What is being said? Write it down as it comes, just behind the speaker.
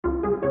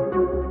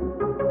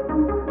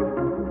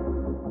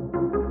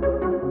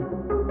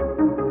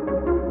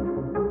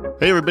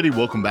Hey everybody,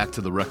 welcome back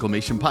to the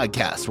Reclamation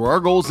Podcast, where our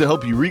goal is to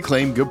help you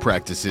reclaim good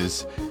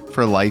practices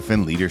for life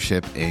and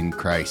leadership in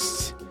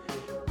Christ.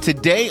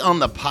 Today on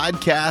the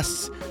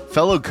podcast,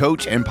 fellow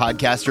coach and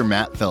podcaster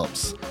Matt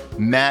Phillips.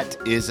 Matt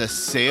is a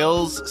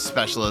sales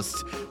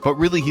specialist, but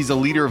really he's a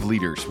leader of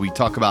leaders. We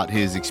talk about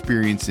his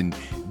experience in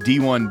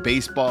D1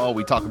 baseball.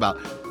 We talk about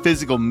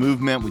physical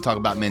movement. We talk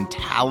about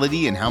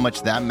mentality and how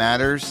much that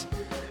matters.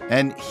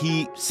 And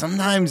he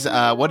sometimes,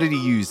 what did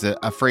he use?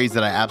 A phrase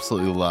that I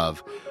absolutely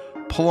love.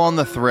 Pull on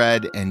the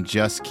thread and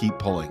just keep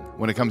pulling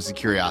when it comes to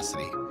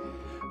curiosity.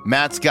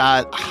 Matt's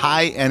got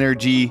high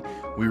energy.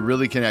 We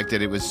really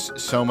connected. It was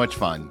so much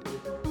fun.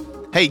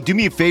 Hey, do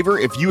me a favor.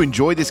 If you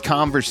enjoy this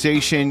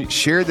conversation,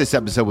 share this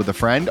episode with a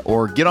friend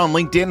or get on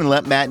LinkedIn and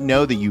let Matt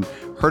know that you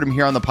heard him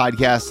here on the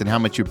podcast and how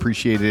much you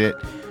appreciated it.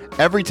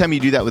 Every time you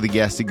do that with a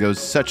guest, it goes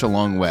such a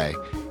long way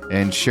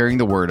in sharing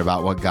the word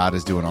about what God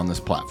is doing on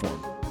this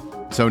platform.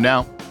 So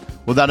now,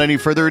 without any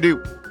further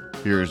ado,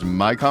 here's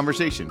my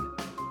conversation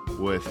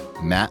with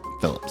Matt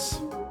Phillips.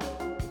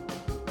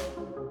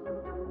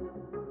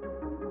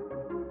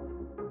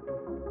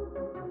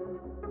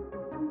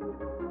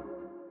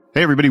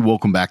 Hey, everybody.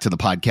 Welcome back to the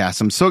podcast.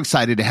 I'm so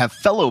excited to have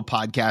fellow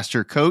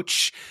podcaster,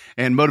 coach,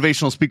 and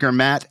motivational speaker,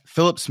 Matt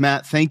Phillips.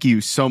 Matt, thank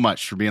you so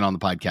much for being on the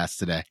podcast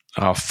today.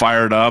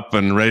 Fired up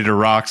and ready to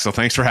rock. So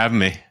thanks for having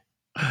me.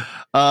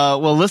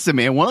 Well, listen,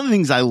 man, one of the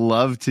things I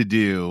love to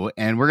do,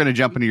 and we're going to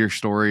jump into your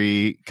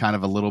story kind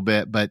of a little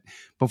bit, but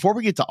before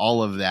we get to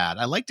all of that,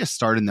 I like to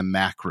start in the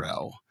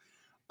macro.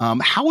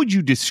 How would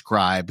you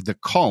describe the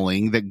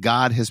calling that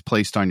God has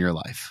placed on your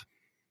life?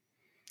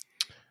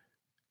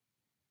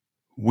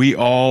 We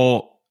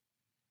all,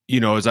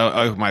 as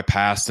I look at my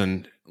past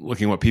and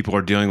looking what people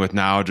are dealing with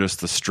now,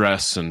 just the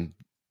stress and,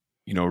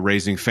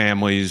 raising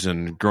families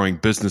and growing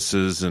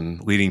businesses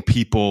and leading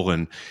people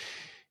and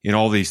in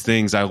all these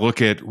things, I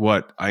look at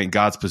what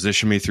God's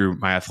positioned me through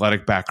my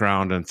athletic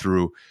background and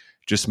through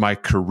just my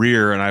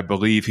career. And I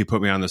believe he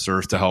put me on this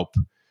earth to help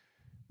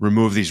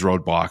remove these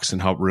roadblocks and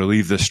help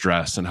relieve the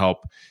stress and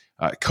help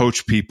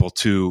coach people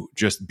to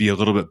just be a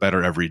little bit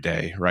better every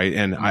day. Right.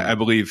 And I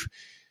believe,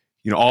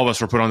 all of us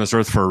were put on this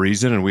earth for a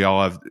reason, and we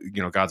all have,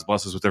 God's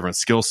blessed us with different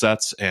skill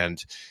sets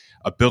and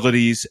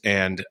abilities.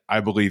 And I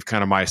believe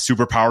kind of my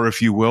superpower,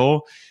 if you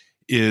will,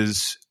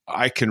 is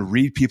I can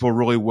read people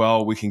really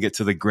well. We can get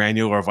to the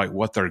granular of like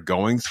what they're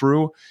going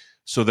through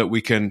so that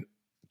we can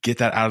get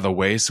that out of the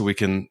way so we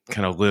can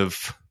kind of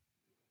live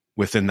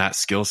within that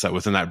skill set,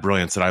 within that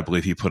brilliance that I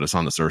believe he put us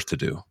on this earth to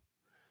do.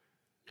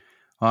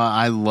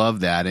 I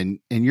love that. And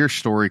your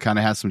story kind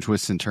of has some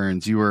twists and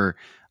turns. You were,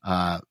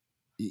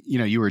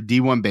 you were a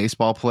D1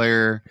 baseball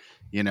player.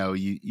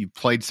 You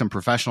played some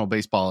professional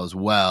baseball as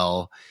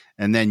well.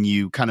 And then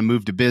you kind of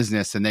moved to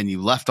business, and then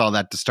you left all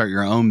that to start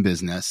your own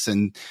business.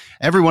 And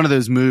every one of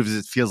those moves,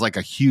 it feels like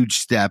a huge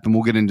step. And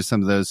we'll get into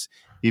some of those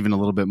even a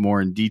little bit more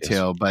in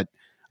detail. Yes. But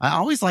I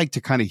always like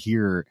to kind of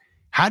hear,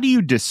 how do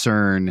you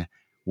discern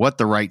what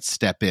the right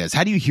step is?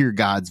 How do you hear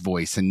God's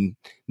voice and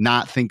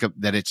not think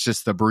that it's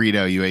just the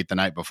burrito you ate the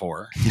night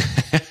before?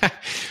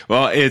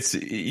 Well, it's,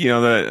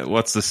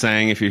 what's the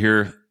saying? If you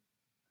hear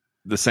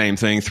the same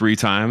thing 3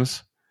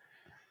 times.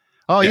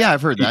 Oh yeah,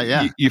 I've heard that.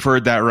 Yeah. You've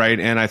heard that, right?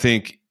 And I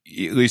think,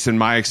 at least in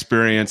my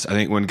experience, I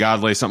think when God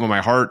lays something on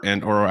my heart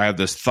or I have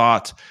this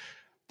thought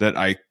that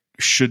I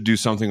should do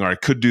something or I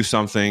could do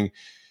something,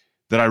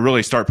 that I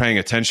really start paying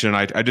attention.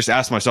 I just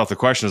ask myself the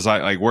question is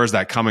like, where's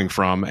that coming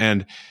from?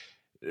 And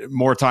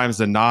more times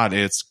than not,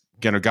 it's,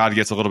 God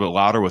gets a little bit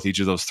louder with each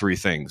of those 3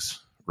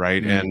 things.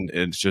 Right. Mm-hmm. And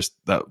it's just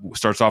that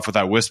starts off with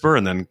that whisper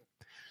and then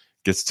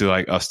gets to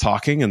like us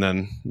talking, and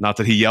then not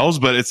that he yells,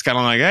 but it's kind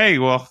of like, hey,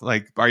 well,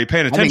 like, are you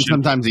paying attention? I think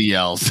sometimes he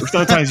yells.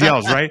 Sometimes he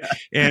yells, right?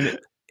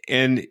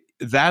 And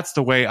that's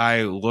the way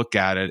I look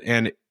at it.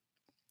 And,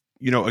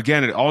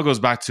 again, it all goes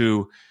back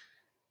to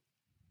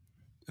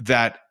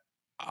that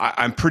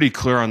I'm pretty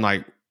clear on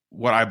like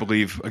what I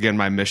believe, again,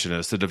 my mission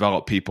is to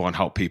develop people and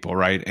help people,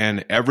 right?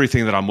 And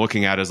everything that I'm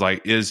looking at is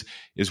like, is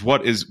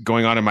what is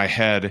going on in my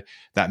head,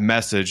 that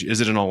message,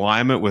 is it in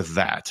alignment with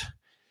that?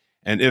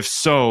 And if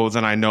so,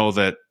 then I know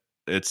that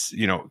it's,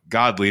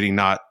 God leading,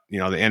 not,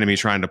 the enemy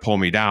trying to pull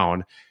me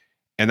down.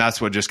 And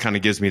that's what just kind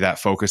of gives me that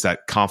focus,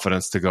 that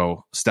confidence to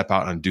go step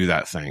out and do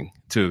that thing,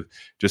 to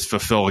just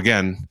fulfill,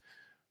 again,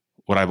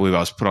 what I believe I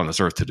was put on this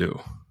earth to do.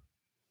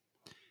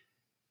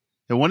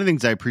 And one of the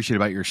things I appreciate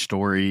about your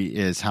story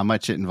is how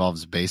much it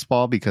involves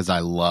baseball, because I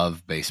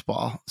love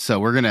baseball. So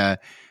we're going to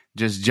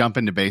just jump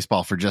into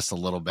baseball for just a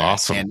little bit.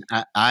 Awesome.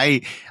 And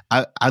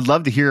I'd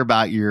love to hear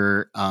about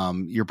your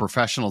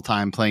professional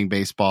time playing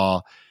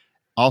baseball.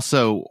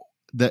 Also,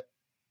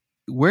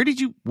 where did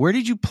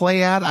you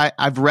play at?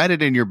 I've read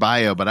it in your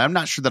bio, but I'm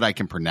not sure that I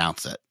can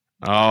pronounce it.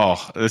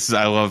 Oh,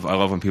 I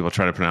love when people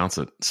try to pronounce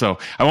it. So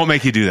I won't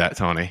make you do that,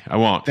 Tony. I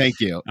won't.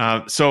 Thank you.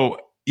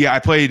 I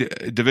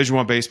played Division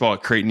I baseball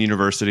at Creighton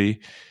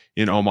University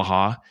in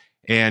Omaha.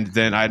 And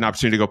then I had an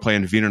opportunity to go play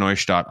in Wiener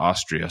Neustadt,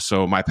 Austria.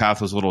 So my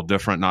path was a little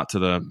different, not to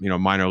the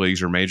minor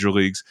leagues or major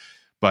leagues,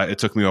 but it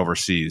took me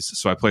overseas.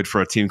 So I played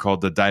for a team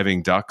called the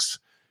Diving Ducks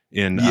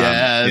in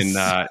Yes.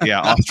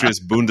 Austria's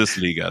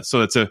Bundesliga.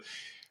 So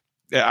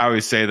I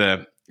always say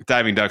the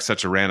diving duck's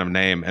such a random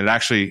name. And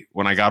actually,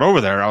 when I got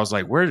over there, I was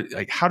like,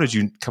 how did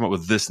you come up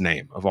with this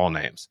name of all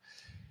names?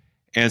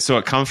 And so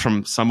it comes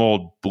from some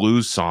old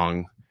blues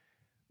song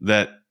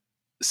that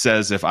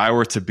says, if I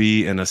were to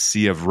be in a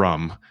sea of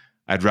rum,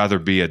 I'd rather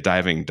be a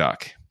diving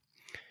duck.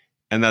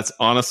 And that's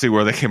honestly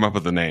where they came up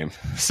with the name.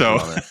 So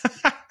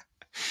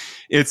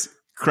it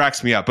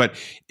cracks me up. But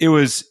it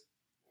was,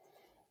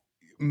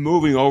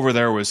 moving over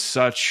there was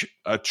such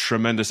a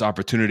tremendous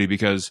opportunity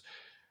because,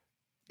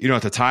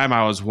 at the time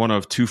I was one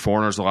of two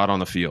foreigners allowed on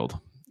the field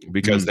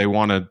because they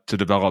wanted to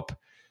develop,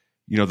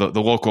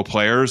 the local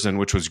players, and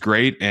which was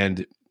great.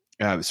 And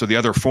so the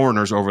other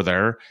foreigners over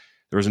there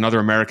was another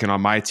American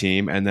on my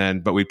team.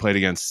 But we played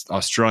against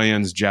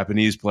Australians,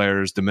 Japanese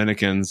players,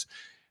 Dominicans.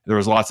 There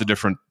was lots of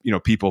different,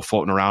 people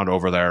floating around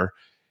over there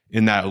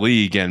in that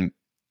league. And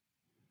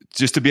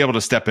just to be able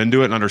to step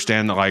into it and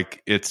understand that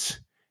like, it's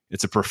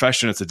a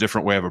profession. It's a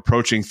different way of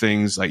approaching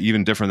things, like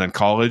even different than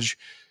college,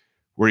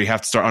 where you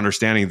have to start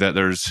understanding that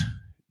there's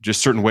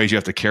just certain ways you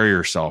have to carry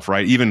yourself,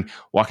 right? Even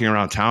walking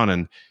around town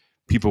and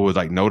people would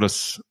like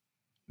notice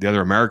the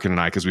other American and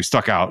I, because we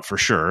stuck out for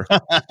sure,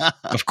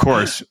 of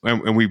course.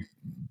 And we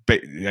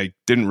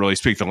didn't really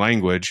speak the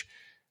language.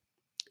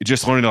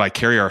 Just learning to like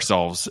carry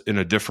ourselves in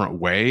a different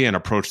way and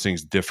approach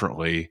things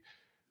differently.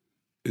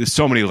 There's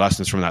so many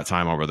lessons from that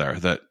time over there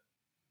that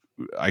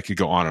I could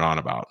go on and on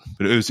about,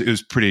 but it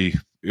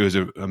was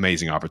an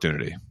amazing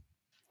opportunity.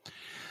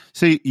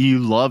 So you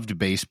loved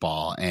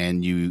baseball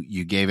and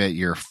you gave it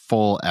your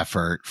full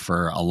effort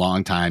for a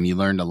long time. You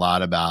learned a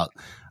lot about,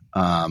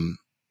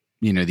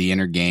 the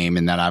inner game,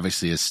 and that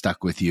obviously has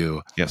stuck with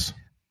you. Yes.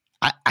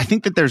 I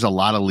think that there's a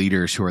lot of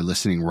leaders who are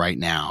listening right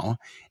now.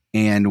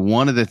 And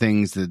one of the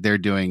things that they're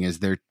doing is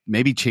they're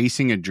maybe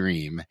chasing a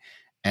dream,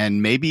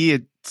 and maybe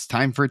it's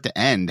time for it to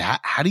end.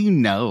 How do you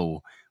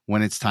know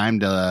when it's time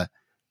to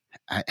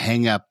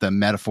hang up the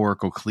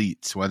metaphorical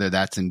cleats, whether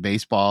that's in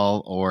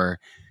baseball or,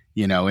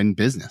 in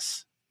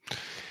business?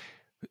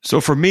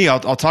 So for me,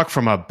 I'll talk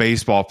from a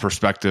baseball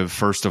perspective,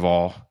 first of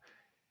all.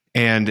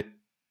 And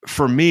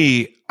for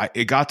me,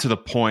 it got to the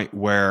point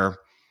where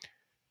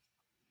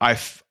I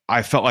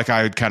felt like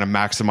I had kind of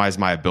maximized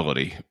my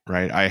ability,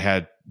 right? I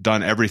had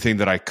done everything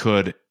that I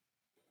could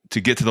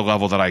to get to the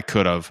level that I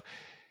could have.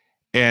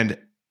 And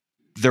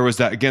there was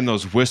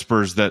those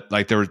whispers that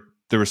like there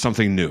was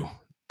something new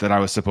that I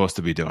was supposed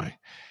to be doing.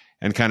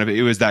 And kind of,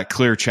 it was that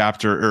clear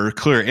chapter or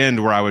clear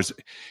end where I was,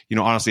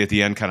 honestly at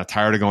the end, kind of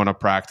tired of going to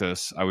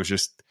practice.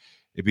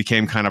 It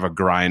became kind of a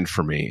grind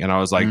for me. And I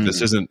was like,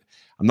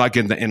 I'm not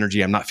getting the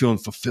energy. I'm not feeling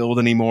fulfilled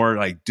anymore,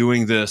 like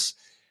doing this.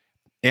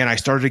 And I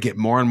started to get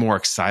more and more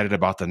excited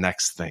about the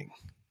next thing.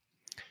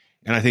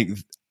 And I think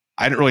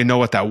I didn't really know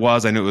what that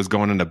was. I knew it was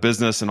going into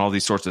business and all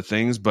these sorts of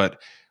things.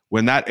 But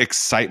when that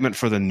excitement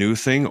for the new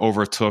thing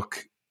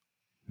overtook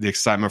the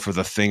excitement for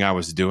the thing I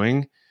was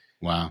doing,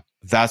 wow,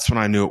 that's when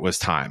I knew it was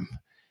time.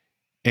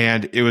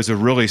 And it was a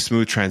really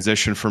smooth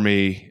transition for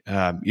me.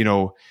 A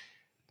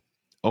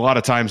lot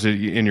of times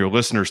in your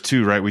listeners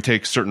too, right? We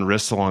take certain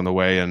risks along the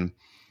way. And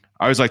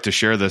I always like to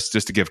share this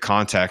just to give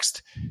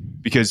context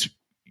because,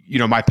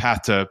 my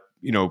path to,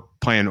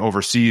 playing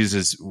overseas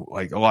is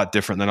like a lot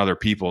different than other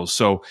people's.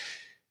 So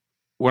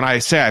when I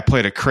say I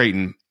played at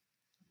Creighton,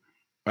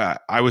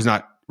 I was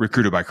not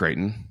recruited by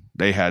Creighton.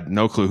 They had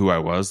no clue who I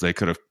was. They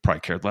could have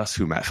probably cared less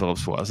who Matt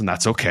Phillips was, and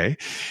that's okay.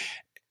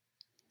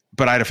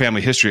 But I had a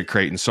family history at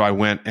Creighton, so I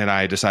went and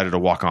I decided to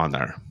walk on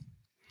there.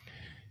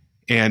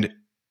 And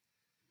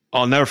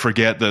I'll never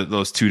forget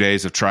those 2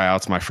 days of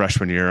tryouts my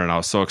freshman year, and I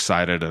was so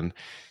excited and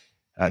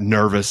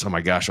nervous. Oh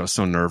my gosh, I was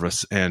so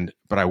nervous.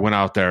 But I went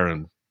out there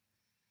and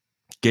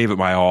gave it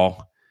my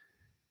all,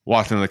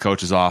 walked into the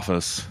coach's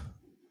office,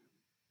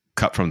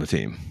 cut from the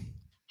team.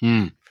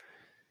 And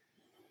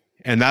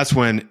that's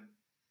when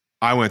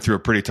I went through a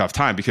pretty tough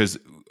time because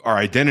our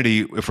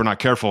identity, if we're not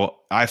careful,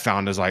 I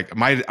found is like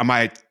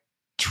my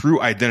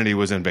true identity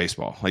was in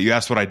baseball. Like you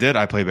asked what I did,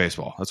 I play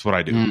baseball. That's what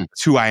I do.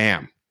 It's who I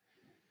am.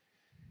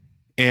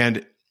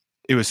 And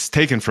it was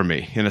taken from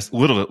me in a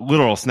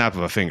literal snap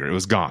of a finger. It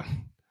was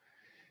gone.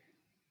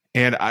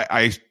 And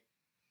I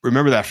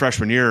remember that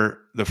freshman year,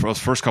 those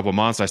first couple of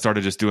months, I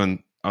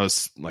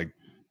was like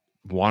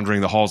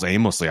wandering the halls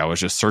aimlessly. I was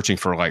just searching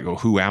for like, oh,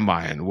 who am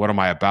I and what am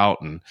I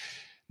about? And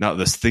now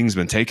this thing's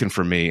been taken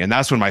from me. And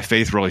that's when my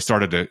faith really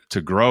started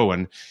to grow.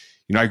 And,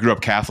 I grew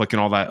up Catholic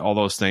and all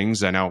those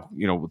things. I now,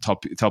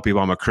 tell people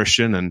I'm a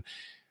Christian and,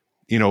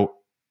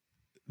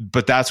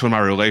 but that's when my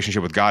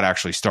relationship with God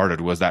actually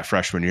started, was that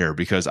freshman year,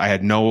 because I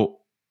had no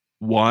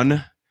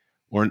one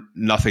or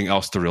nothing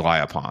else to rely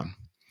upon.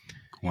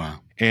 Wow.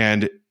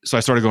 And so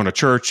I started going to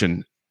church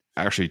and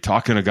actually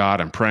talking to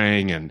God and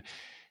praying and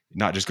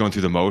not just going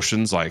through the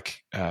motions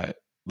like I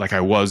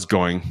was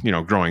going,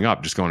 growing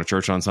up, just going to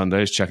church on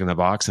Sundays, checking the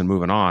box and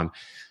moving on.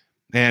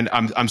 And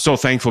I'm so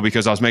thankful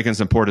because I was making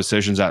some poor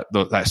decisions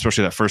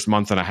especially that first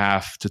month and a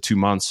half to 2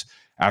 months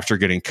after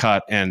getting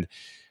cut. And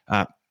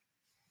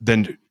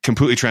then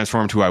completely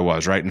transformed who I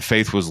was, right? And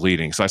faith was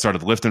leading. So I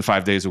started lifting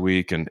 5 days a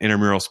week and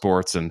intramural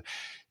sports and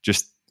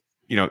just,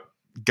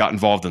 got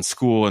involved in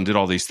school and did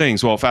all these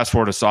things. Well, fast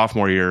forward to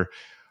sophomore year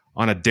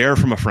on a dare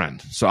from a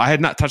friend. So I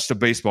had not touched a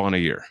baseball in a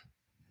year.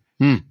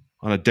 On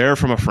a dare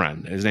from a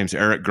friend. His name's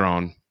Eric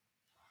Groen.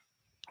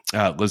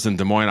 Lives in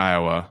Des Moines,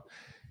 Iowa.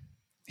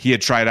 He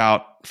had tried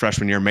out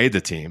freshman year, made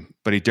the team,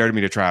 but he dared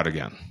me to try out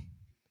again.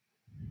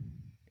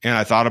 And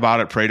I thought about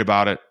it, prayed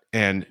about it,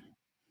 and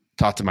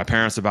talked to my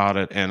parents about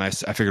it. And I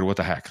figured, what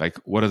the heck? Like,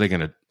 what are they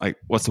going to, like,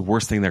 what's the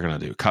worst thing they're going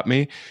to do? Cut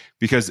me?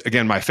 Because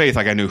again, my faith,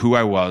 like I knew who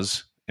I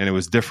was and it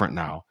was different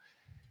now.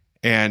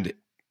 And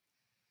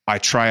I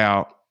try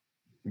out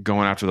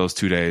going after those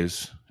 2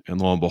 days. And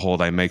lo and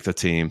behold, I make the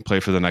team, play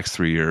for the next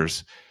 3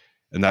 years.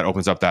 And that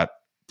opens up that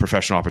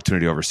professional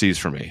opportunity overseas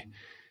for me.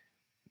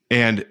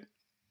 And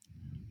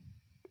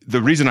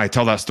the reason I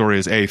tell that story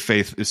is A,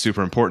 faith is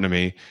super important to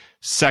me.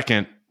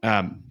 Second,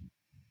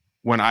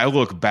 when I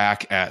look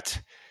back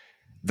at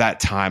that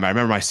time, I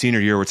remember my senior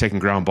year, we're taking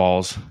ground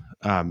balls,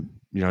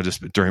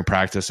 just during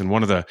practice. And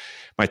one of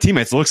my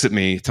teammates looks at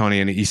me,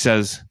 Tony, and he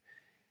says,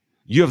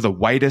 "You have the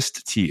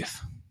whitest teeth."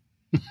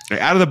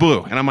 Out of the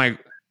blue. And I'm like,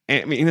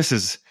 I mean,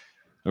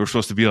 we're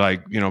supposed to be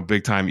like,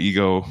 big time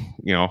ego,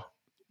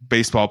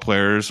 baseball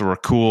players or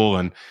cool.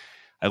 And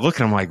I look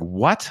and I'm like,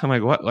 what? I'm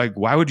like, what? Like,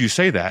 why would you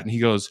say that? And he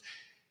goes,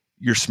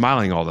 "You're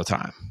smiling all the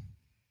time."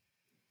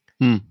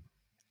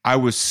 I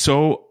was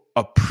so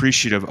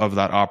appreciative of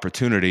that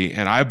opportunity.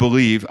 And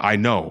I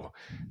know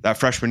that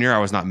freshman year, I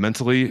was not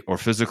mentally or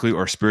physically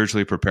or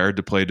spiritually prepared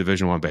to play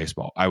Division I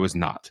baseball. I was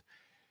not.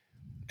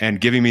 And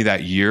giving me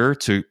that year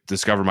to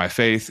discover my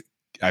faith,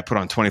 I put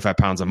on 25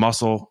 pounds of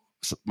muscle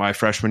my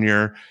freshman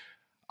year.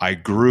 I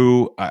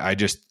grew. I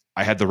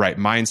had the right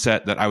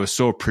mindset that I was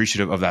so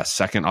appreciative of that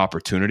second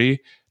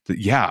opportunity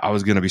that, I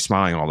was going to be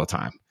smiling all the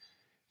time.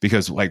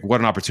 Because like,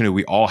 what an opportunity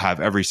we all have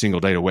every single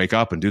day to wake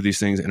up and do these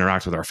things,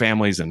 interact with our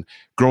families and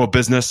grow a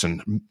business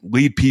and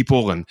lead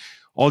people and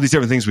all these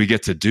different things we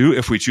get to do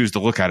if we choose to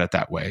look at it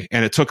that way.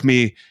 And it took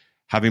me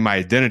having my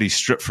identity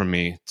stripped from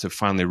me to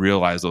finally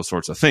realize those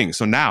sorts of things.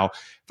 So now,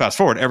 fast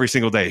forward every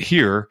single day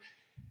here,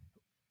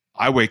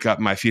 I wake up,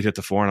 my feet hit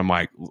the floor, and I'm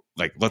like,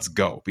 let's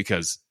go,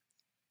 because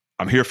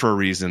I'm here for a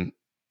reason.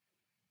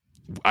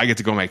 I get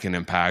to go make an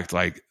impact.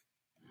 Like,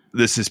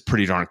 this is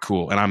pretty darn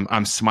cool. And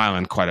I'm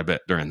smiling quite a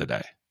bit during the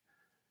day.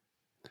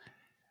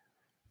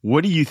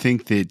 What do you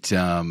think that,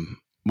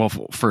 well,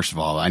 first of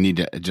all, I need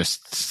to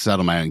just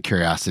settle my own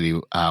curiosity.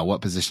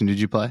 What position did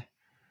you play?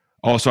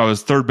 Oh, so I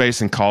was third base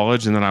in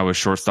college, and then I was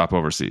shortstop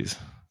overseas.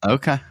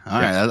 Okay.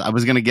 All right. I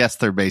was going to guess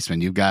third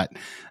baseman. You've got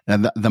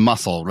the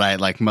muscle, right?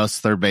 Like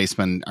most third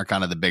basemen are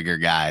kind of the bigger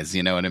guys.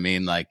 You know what I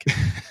mean? Like,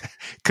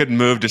 couldn't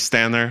move, just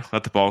stand there,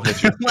 let the ball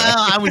hit you. Well,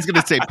 I was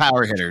going to say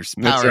power hitters.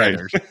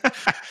 Hitters.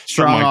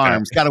 Strong like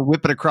arms. Got to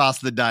whip it across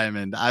the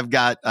diamond. I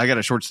got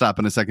a shortstop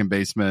and a second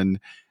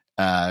baseman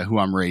who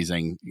I'm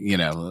raising,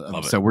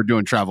 so we're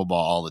doing travel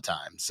ball all the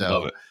time.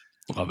 So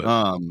love it.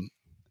 One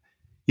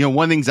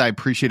of the things I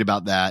appreciate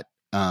about that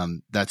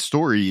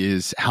story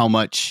is how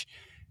much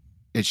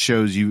it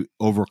shows you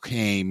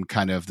overcame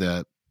kind of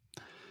the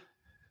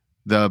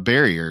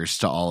barriers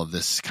to all of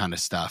this kind of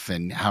stuff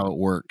and how it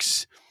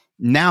works.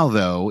 Now,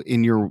 though,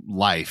 in your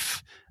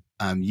life,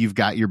 you've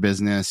got your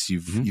business,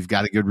 you've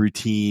got a good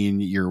routine,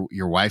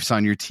 your wife's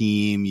on your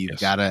team,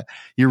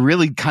 you're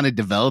really kind of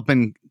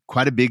developing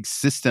quite a big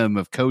system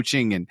of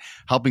coaching and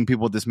helping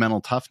people with this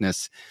mental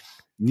toughness.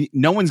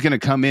 No one's going to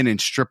come in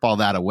and strip all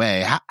that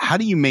away. How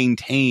do you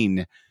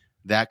maintain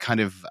that kind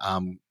of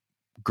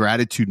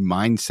gratitude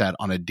mindset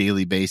on a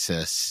daily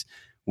basis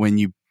when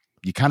you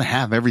kind of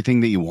have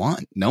everything that you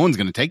want? No one's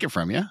going to take it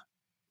from you.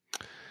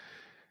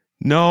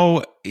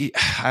 No,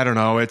 I don't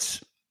know.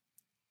 It's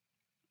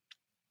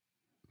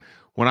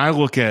when I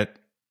look at,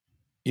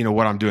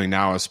 what I'm doing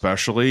now,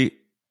 especially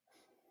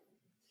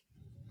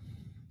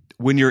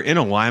when you're in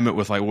alignment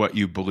with like what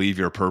you believe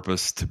your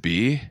purpose to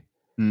be,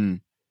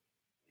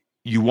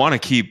 you want to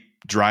keep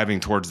driving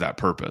towards that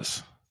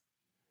purpose.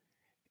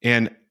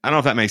 And I don't know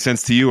if that makes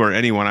sense to you or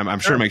anyone. I'm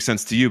sure it makes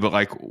sense to you, but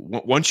like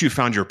once you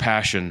found your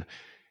passion,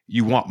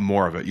 you want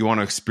more of it. You want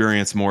to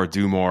experience more,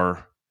 do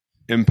more,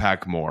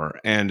 impact more.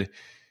 And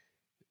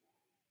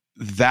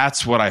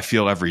that's what I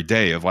feel every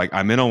day of like,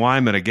 I'm in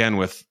alignment again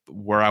with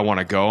where I want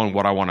to go and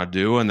what I want to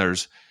do.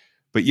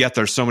 But yet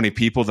there's so many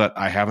people that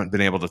I haven't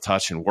been able to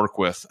touch and work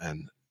with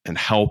and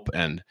help.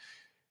 And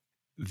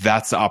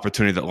that's the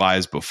opportunity that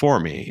lies before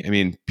me. I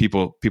mean,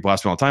 people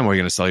ask me all the time, are you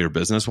going to sell your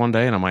business one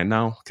day? And I'm like,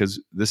 no, because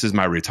this is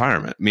my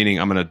retirement, meaning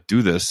I'm going to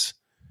do this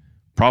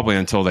probably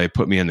until they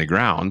put me in the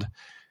ground,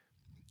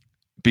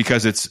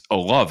 because it's a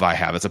love I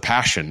have. It's a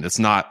passion.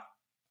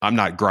 I'm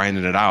not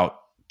grinding it out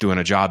doing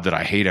a job that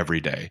I hate every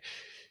day.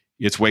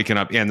 It's waking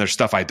up, and there's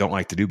stuff I don't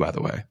like to do, by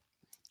the way,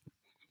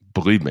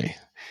 believe me.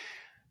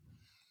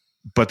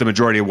 But the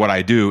majority of what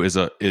I do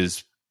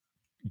is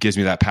gives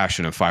me that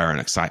passion and fire and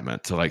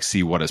excitement to like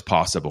see what is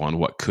possible and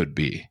what could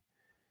be.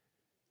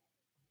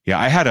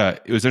 Yeah,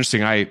 it was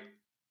interesting.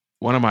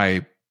 One of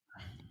my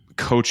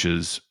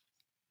coaches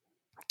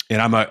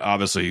And I'm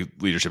obviously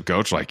leadership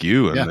coach like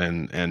you,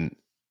 and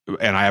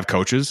I have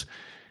coaches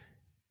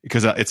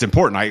because it's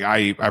important.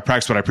 I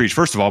practice what I preach,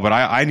 first of all, but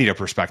I need a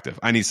perspective.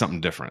 I need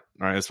something different.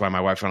 Right. That's why my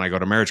wife and I go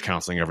to marriage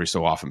counseling every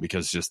so often,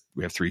 because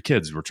we have 3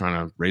 kids. We're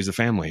trying to raise a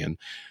family and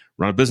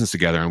run a business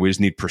together, and we just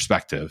need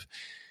perspective.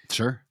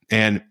 Sure.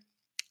 And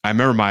I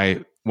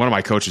remember one of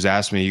my coaches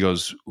asked me, he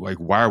goes, like,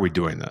 why are we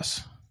doing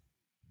this?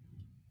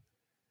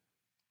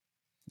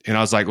 And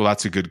I was like, well,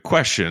 that's a good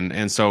question.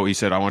 And so he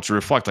said, I want you to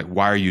reflect, like,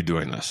 why are you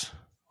doing this?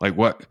 Like,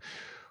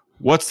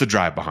 what's the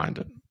drive behind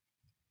it?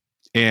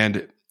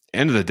 And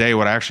end of the day,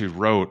 what I actually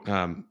wrote,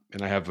 and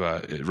I have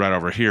it right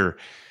over here,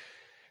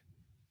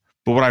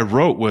 but what I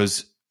wrote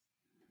was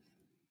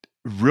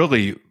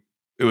really,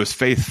 it was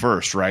faith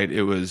first, right?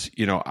 It was,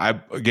 I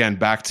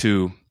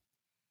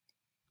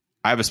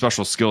have a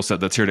special skill set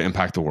that's here to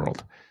impact the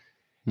world.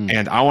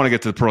 And I want to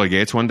get to the pearly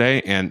gates one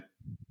day, and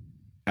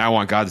I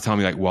want God to tell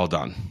me, like, well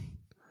done.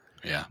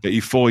 Yeah. That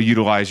you fully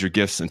utilize your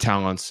gifts and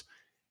talents.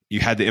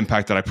 You had the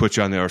impact that I put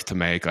you on the earth to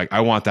make. Like,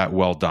 I want that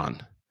well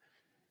done.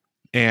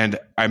 And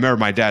I remember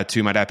my dad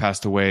too. My dad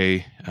passed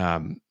away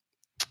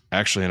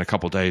actually in a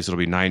couple of days. It'll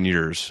be 9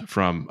 years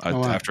from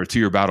after a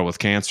 2-year battle with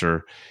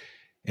cancer.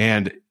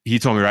 And he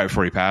told me right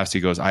before he passed,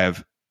 he goes, I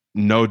have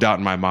no doubt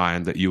in my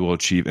mind that you will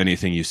achieve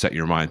anything you set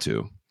your mind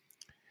to.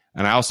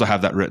 And I also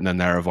have that written in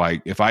there of,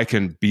 like, if I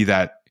can be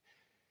that,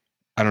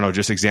 I don't know,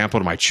 just example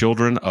to my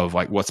children of,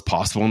 like, what's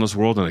possible in this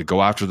world, and to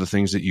go after the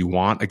things that you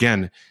want.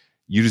 Again,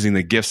 using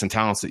the gifts and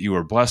talents that you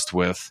were blessed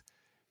with,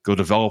 go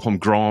develop them,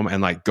 grow them,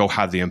 and, like, go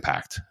have the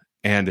impact.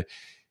 And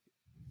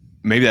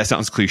maybe that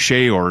sounds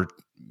cliche, or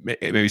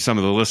maybe some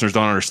of the listeners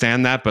don't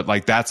understand that, but,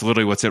 like, that's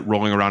literally what's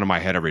rolling around in my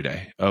head every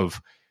day of,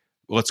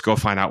 let's go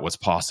find out what's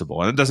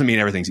possible. And it doesn't mean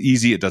everything's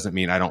easy. It doesn't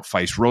mean I don't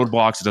face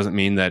roadblocks. It doesn't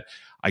mean that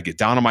I get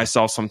down on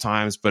myself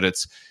sometimes, but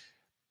it's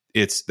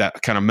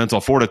that kind of mental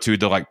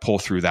fortitude to, like, pull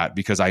through that,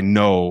 because I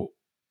know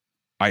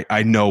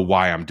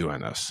why I'm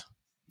doing this.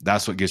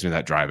 That's what gives me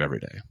that drive every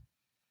day.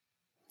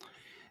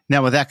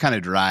 Now, with that kind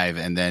of drive,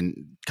 and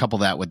then couple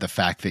that with the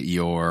fact that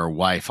your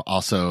wife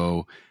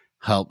also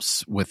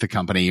helps with the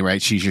company,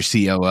 right? She's your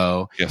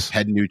COO, yes,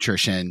 head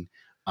nutrition.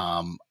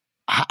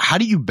 How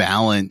do you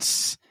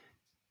balance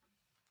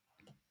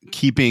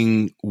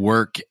keeping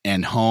work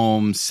and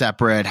home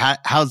separate?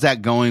 How's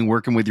that going,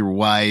 working with your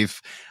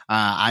wife?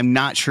 I'm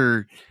not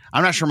sure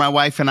my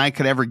wife and I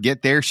could ever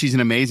get there. She's an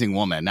amazing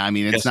woman. I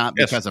mean, it's not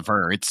because of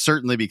her. It's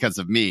certainly because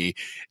of me.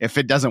 If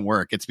it doesn't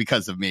work, it's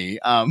because of me.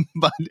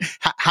 But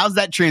how's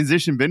that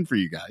transition been for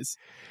you guys?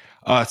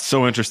 It's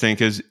so interesting,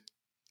 because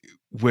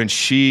when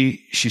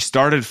she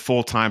started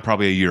full time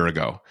probably a year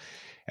ago,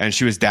 and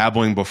she was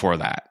dabbling before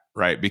that,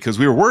 right? Because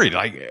we were worried,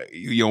 like,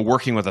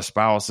 working with a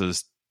spouse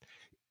is,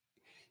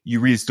 you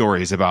read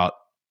stories about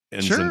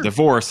and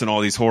divorce and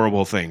all these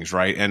horrible things,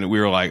 right? And we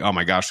were like, oh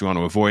my gosh, we want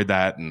to avoid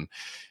that, and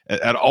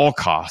at all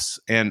costs.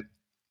 And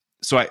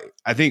so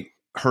I think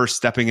her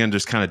stepping in,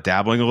 just kind of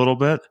dabbling a little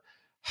bit,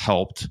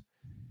 helped.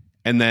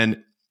 And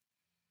then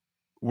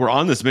we're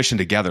on this mission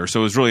together. So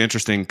it was really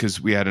interesting, because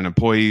we had an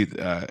employee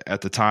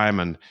at the time,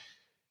 and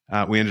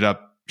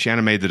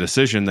Shannon made the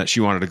decision that she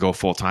wanted to go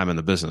full time in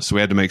the business. So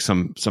we had to make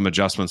some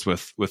adjustments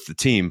with the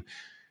team.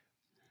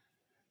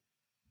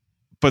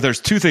 But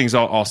there's 2 things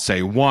I'll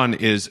say. One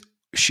is,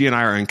 she and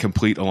I are in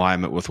complete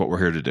alignment with what we're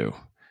here to do.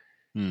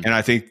 And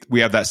I think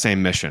we have that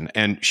same mission,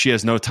 and she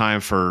has no time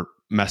for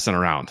messing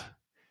around.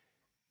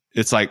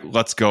 It's like,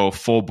 let's go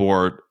full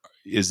board.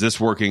 Is this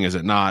working? Is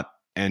it not?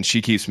 And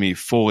she keeps me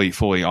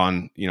fully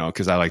on,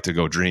 because I like to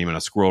go dream, and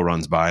a squirrel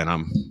runs by and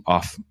I'm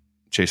off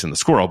chasing the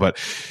squirrel, but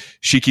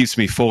she keeps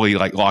me fully,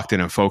 like, locked in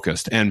and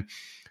focused.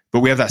 But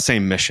we have that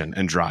same mission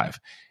and drive.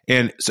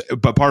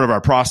 But part of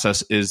our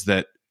process is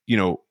that,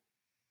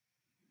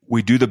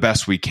 we do the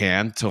best we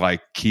can to,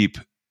 like, keep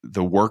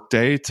the work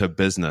day to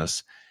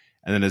business.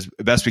 And then as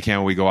best we can,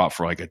 when we go out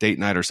for, like, a date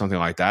night or something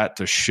like that,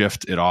 to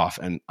shift it off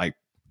and, like,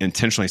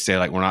 intentionally say,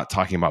 like, we're not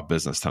talking about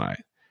business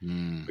tonight.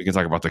 We can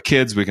talk about the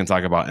kids. We can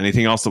talk about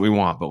anything else that we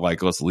want, but,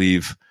 like, let's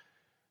leave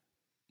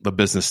the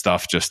business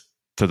stuff just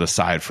to the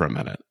side for a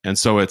minute. And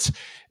so it's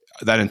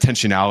that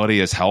intentionality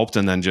has helped.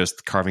 And then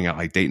just carving out,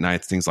 like, date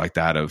nights, things like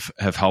that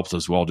have helped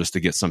as well, just to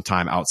get some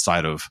time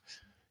outside of,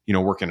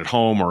 working at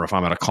home, or if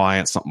I'm at a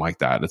client, something like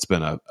that. It's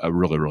been a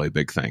really, really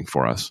big thing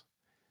for us.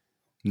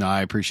 No,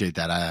 I appreciate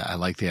that. I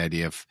like the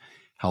idea of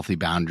healthy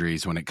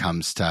boundaries when it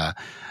comes to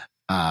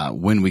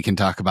when we can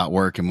talk about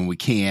work and when we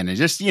can. And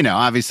just,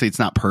 obviously it's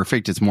not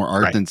perfect. It's more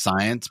art than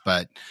science,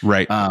 but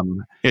right.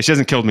 She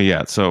hasn't killed me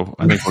yet, so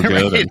I think we're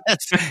good.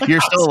 Right?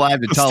 You're still alive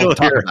to talk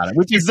about it,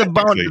 which is the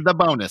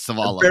bonus of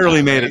all of it.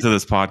 Barely made it to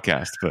this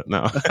podcast, but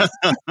no.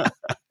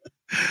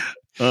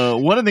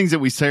 One of the things that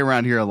we say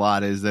around here a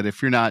lot is that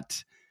if you're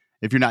not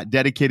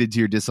dedicated to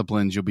your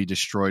disciplines, you'll be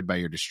destroyed by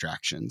your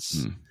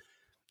distractions.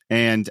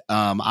 And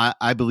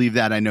I believe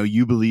that. I know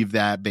you believe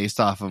that,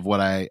 based off of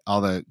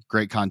all the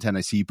great content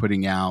I see you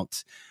putting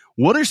out.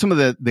 What are some of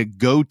the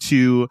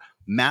go-to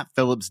Matt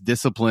Phillips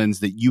disciplines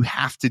that you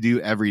have to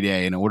do every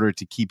day in order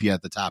to keep you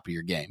at the top of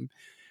your game?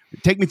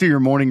 Take me through your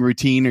morning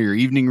routine or your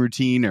evening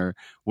routine or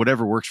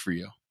whatever works for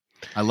you.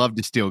 I love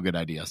to steal good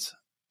ideas.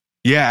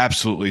 Yeah,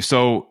 absolutely.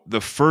 So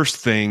the first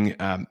thing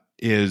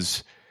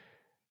is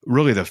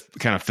really the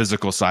kind of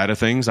physical side of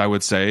things, I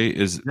would say,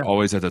 is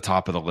always at the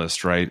top of the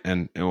list, right?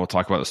 And we'll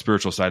talk about the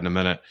spiritual side in a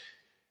minute,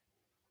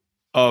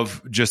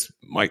 of just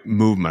like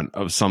movement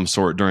of some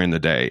sort during the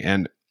day.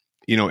 And,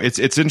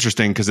 it's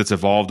interesting because it's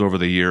evolved over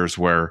the years,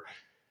 where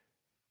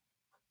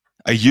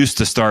I used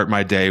to start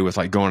my day with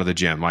like going to the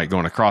gym, like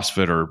going to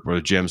CrossFit or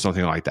the gym,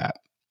 something like that.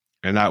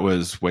 And that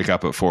was wake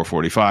up at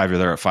 4:45, you're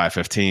there at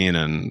 5:15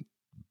 and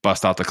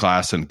bust out the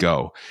class and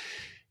go.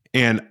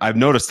 And I've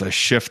noticed a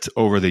shift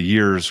over the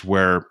years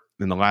where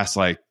in the last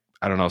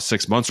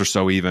 6 months or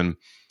so, even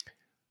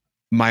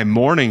my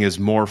morning is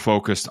more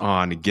focused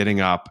on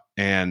getting up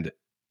and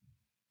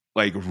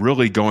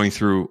really quickly going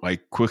through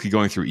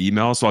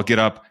emails. So I'll get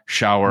up,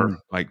 shower,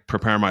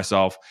 prepare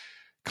myself,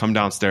 come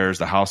downstairs.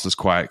 The house is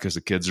quiet because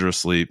the kids are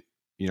asleep.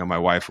 My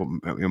wife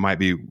might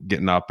be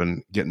getting up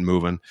and getting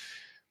moving,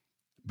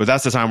 but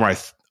that's the time where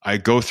I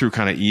go through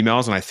kind of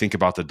emails and I think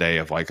about the day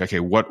of okay,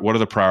 what are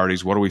the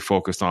priorities? What are we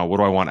focused on? What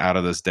do I want out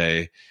of this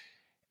day?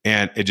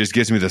 And it just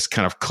gives me this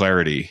kind of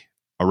clarity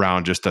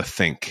around just to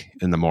think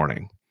in the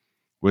morning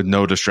with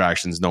no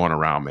distractions, no one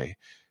around me,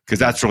 because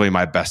that's really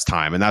my best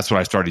time. And that's what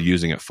I started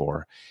using it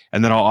for.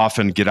 And then I'll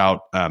often get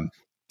out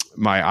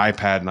my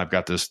iPad, and I've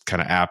got this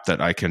kind of app that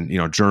I can,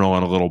 journal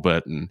in a little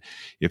bit. And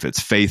if it's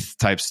faith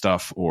type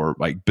stuff or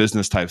like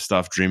business type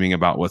stuff, dreaming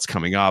about what's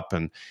coming up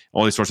and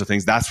all these sorts of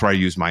things, that's where I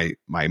use my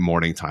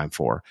morning time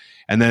for.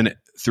 And then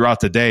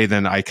throughout the day,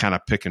 then I kind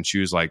of pick and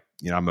choose. I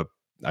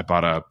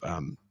bought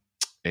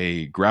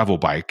a gravel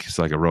bike. It's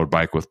like a road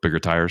bike with bigger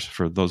tires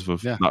for those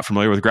of not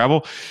familiar with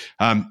gravel.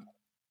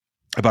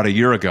 About a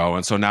year ago.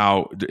 And so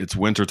now it's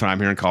winter time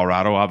here in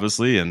Colorado,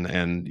 obviously. And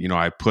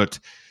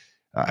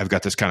I've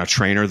got this kind of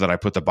trainer that I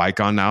put the bike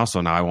on now.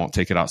 So now I won't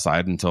take it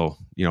outside until,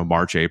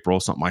 March, April,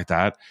 something like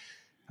that.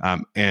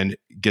 And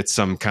get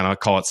some kind of,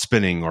 call it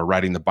spinning or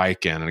riding the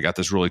bike in. And I got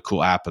this really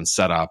cool app and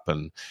setup,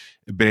 and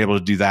been able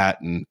to do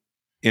that and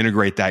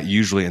integrate that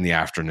usually in the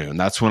afternoon.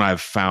 That's when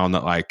I've found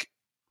that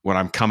when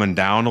I'm coming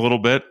down a little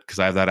bit, because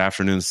I have that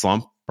afternoon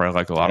slump, probably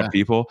like a lot of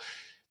people,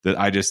 that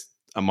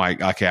I'm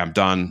like, okay, I'm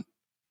done.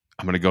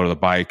 I'm going to go to the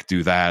bike,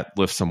 do that,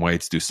 lift some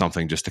weights, do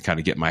something just to kind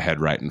of get my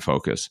head right and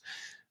focus.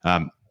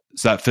 So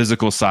that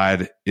physical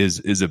side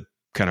is a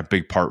kind of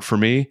big part for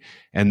me.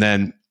 And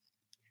then,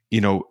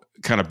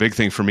 kind of big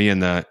thing for me in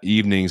the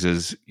evenings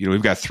is,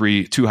 we've got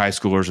two high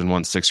schoolers and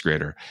one sixth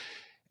grader.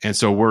 And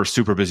so we're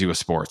super busy with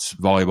sports,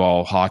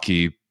 volleyball,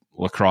 hockey,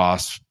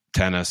 lacrosse,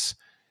 tennis.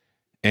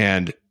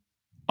 And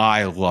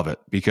I love it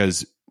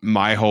because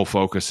my whole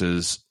focus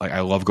is I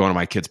love going to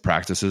my kids'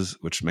 practices,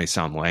 which may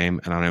sound lame,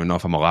 and I don't even know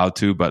if I'm allowed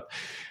to, but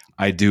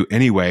I do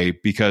anyway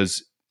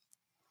because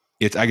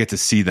I get to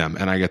see them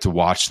and I get to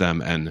watch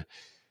them, and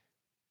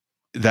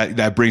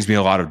that brings me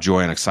a lot of joy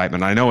and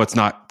excitement. I know it's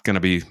not going to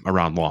be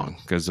around long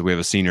because we have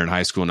a senior in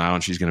high school now,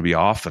 and she's going to be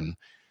off, and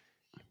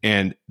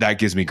that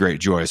gives me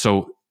great joy.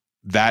 So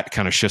that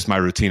kind of shifts my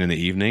routine in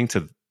the evening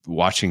to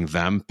watching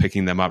them,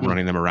 picking them up,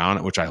 running them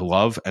around, which I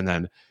love, and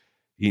then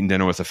eating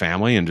dinner with the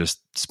family and just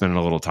spending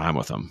a little time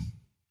with them.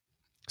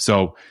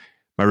 So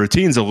my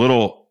routine's a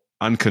little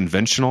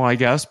unconventional, I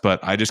guess, but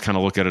I just kind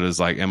of look at it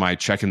as am I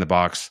checking the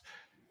box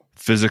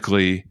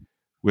physically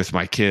with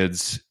my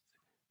kids,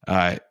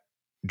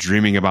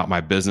 dreaming about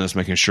my business,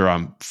 making sure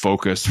I'm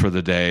focused for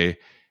the day,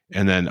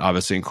 and then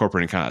obviously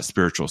incorporating kind of that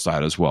spiritual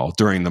side as well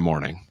during the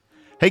morning.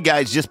 Hey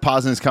guys, just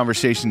pausing this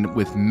conversation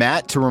with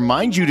Matt to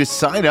remind you to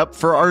sign up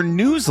for our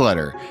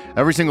newsletter.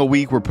 Every single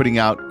week, we're putting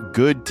out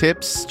good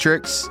tips,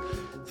 tricks,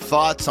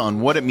 thoughts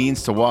on what it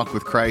means to walk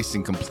with Christ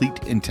in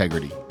complete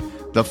integrity.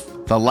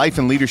 The Life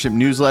and Leadership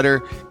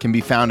newsletter can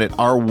be found at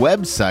our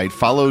website.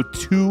 Follow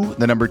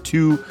the number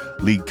 2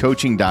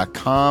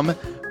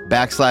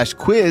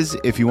 leadcoaching.com/quiz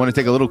if you want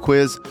to take a little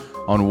quiz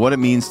on what it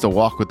means to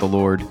walk with the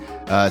Lord.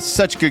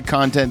 Such good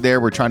content there.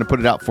 We're trying to put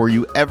it out for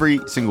you every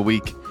single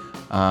week.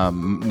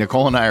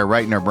 Nicole and I are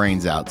writing our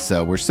brains out,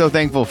 so we're so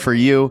thankful for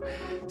you.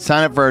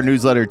 Sign up for our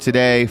newsletter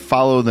today.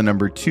 Follow the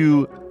number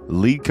 2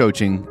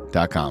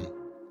 leadcoaching.com.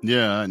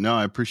 Yeah, no,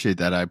 I appreciate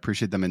that. I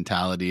appreciate the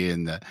mentality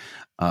and the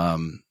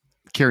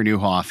Carrie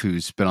Newhoff,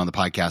 who's been on the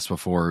podcast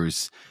before,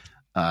 who's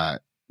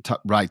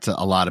writes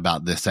a lot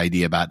about this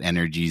idea about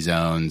energy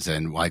zones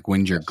and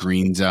when's your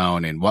green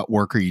zone and what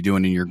work are you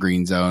doing in your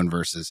green zone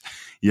versus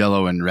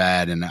yellow and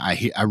red. And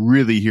I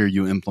really hear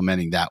you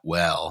implementing that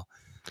well.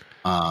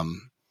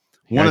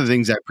 One of the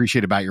things I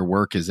appreciate about your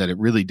work is that it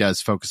really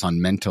does focus on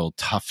mental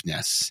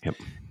toughness. Yep.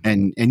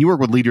 And you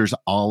work with leaders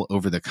all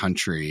over the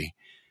country.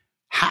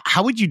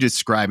 How would you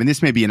describe, and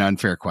this may be an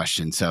unfair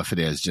question, so if it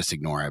is, just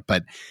ignore it,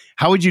 but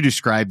how would you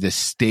describe the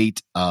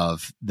state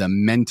of the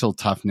mental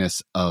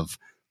toughness of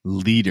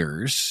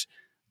leaders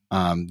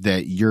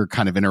that you're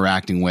kind of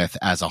interacting with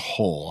as a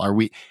whole?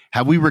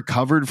 Have we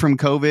recovered from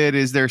COVID?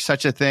 Is there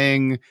such a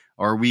thing?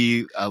 Or are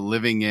we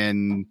living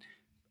in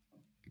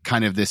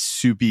kind of this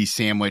soupy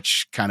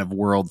sandwich kind of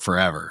world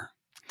forever?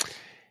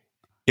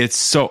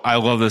 I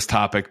love this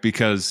topic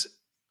because,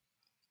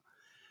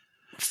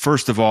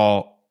 first of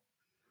all,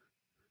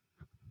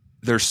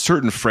 there's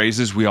certain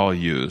phrases we all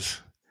use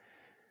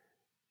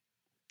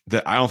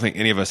that I don't think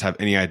any of us have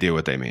any idea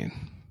what they mean.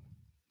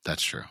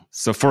 That's true.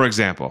 So, for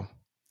example,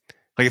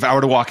 like if I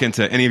were to walk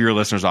into any of your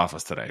listeners'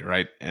 office today,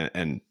 right,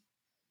 and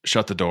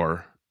shut the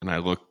door, and I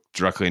look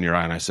directly in your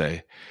eye and I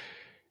say,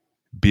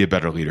 be a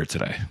better leader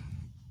today.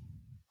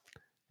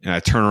 And I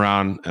turn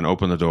around and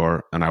open the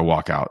door and I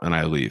walk out and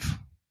I leave.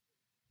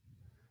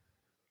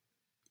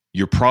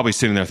 You're probably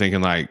sitting there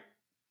thinking like,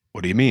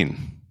 what do you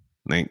mean?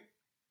 Like,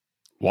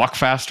 walk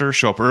faster,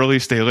 show up early,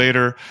 stay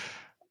later.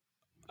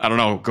 I don't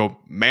know, go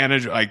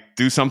manage, like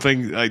do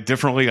something like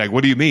differently. Like,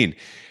 what do you mean?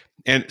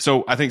 And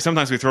so I think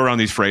sometimes we throw around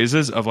these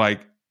phrases of like,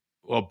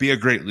 well, be a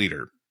great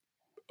leader.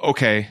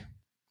 Okay.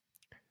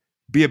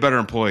 Be a better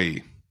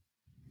employee.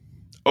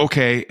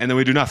 Okay. And then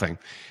we do nothing.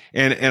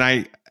 And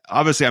I,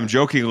 obviously I'm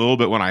joking a little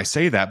bit when I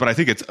say that, but I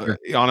think it's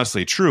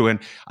honestly true. And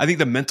I think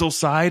the mental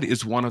side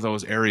is one of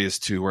those areas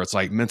too, where it's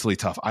like mentally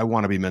tough. I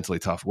want to be mentally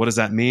tough. What does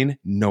that mean?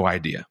 No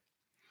idea.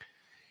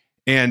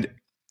 And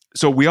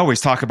so we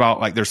always talk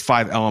about like there's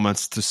 5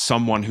 elements to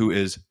someone who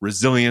is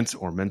resilient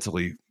or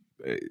mentally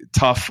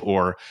tough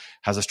or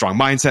has a strong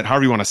mindset,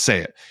 however you want to say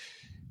it.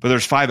 But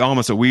there's 5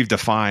 elements that we've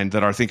defined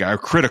that I think are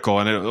critical.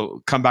 And it'll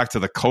come back to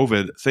the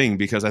COVID thing,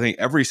 because I think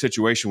every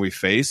situation we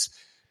face,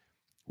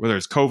 whether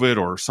it's COVID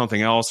or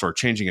something else, or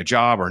changing a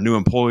job or new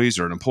employees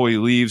or an employee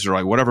leaves or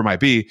like whatever it might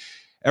be,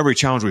 every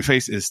challenge we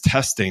face is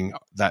testing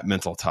that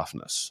mental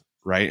toughness,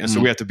 right? And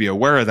so we have to be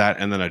aware of that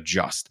and then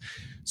adjust.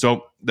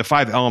 So the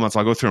 5 elements,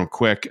 I'll go through them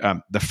quick.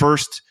 The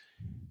first,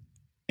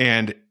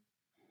 and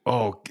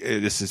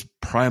this is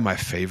probably my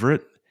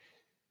favorite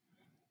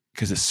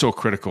because it's so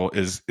critical,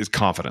 is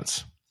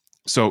confidence.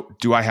 So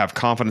do I have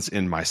confidence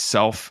in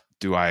myself?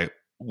 Do I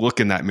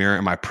look in that mirror?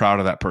 Am I proud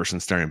of that person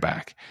staring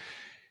back?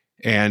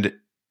 And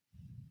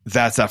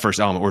that's that first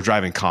element. We're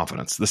driving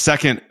confidence. The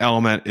second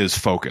element is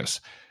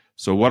focus.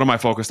 So what am I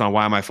focused on?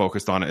 Why am I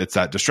focused on it? It's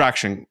that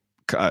distraction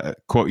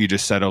quote you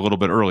just said a little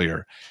bit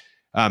earlier.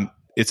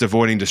 It's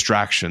avoiding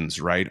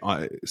distractions, right?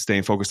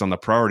 Staying focused on the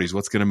priorities.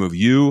 What's going to move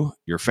you,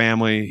 your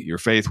family, your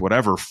faith,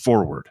 whatever,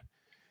 forward.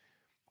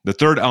 The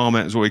third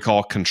element is what we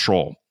call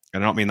control.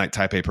 And I don't mean like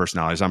type A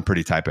personalities. I'm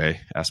pretty type A,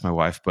 ask my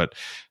wife, but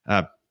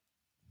I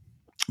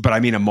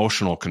mean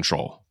emotional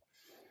control.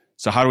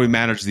 So how do we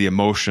manage the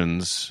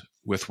emotions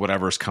with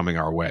whatever's coming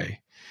our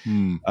way?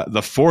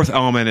 The fourth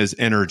element is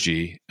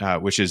energy,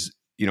 which is,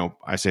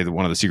 I say that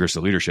one of the secrets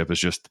to leadership is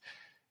just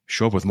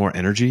show up with more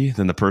energy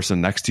than the person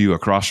next to you,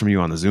 across from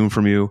you, on the Zoom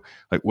from you,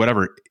 like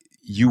whatever.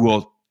 You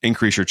will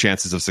increase your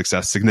chances of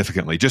success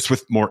significantly just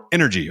with more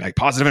energy, like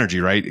positive energy,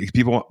 right?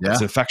 People,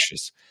 it's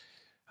infectious.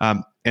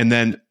 And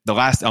then the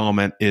last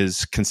element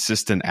is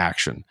consistent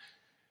action.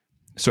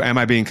 So am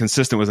I being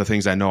consistent with the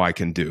things I know I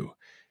can do?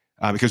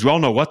 Because we all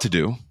know what to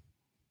do,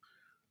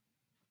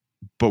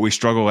 but we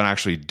struggle in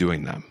actually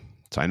doing them.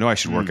 So I know I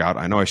should work out.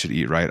 I know I should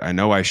eat right. I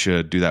know I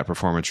should do that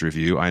performance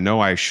review. I know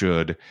I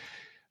should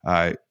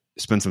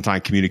spend some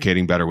time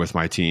communicating better with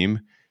my team.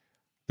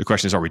 The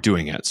question is, are we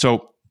doing it?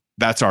 So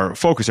that's our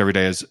focus every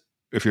day. Is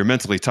if you're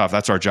mentally tough,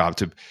 that's our job,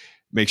 to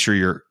make sure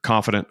you're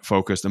confident,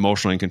 focused,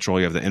 emotionally in control.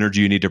 You have the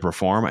energy you need to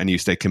perform, and you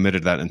stay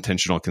committed to that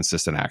intentional,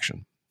 consistent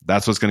action.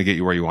 That's what's going to get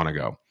you where you want to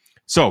go.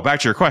 So back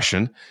to your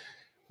question,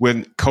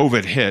 when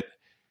COVID hit,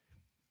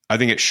 I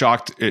think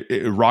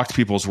it rocked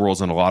people's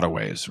worlds in a lot of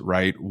ways,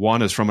 right?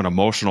 One is from an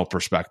emotional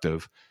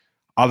perspective,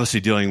 obviously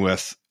dealing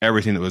with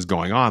everything that was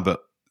going on,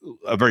 but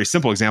a very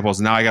simple example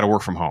is now I got to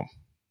work from home.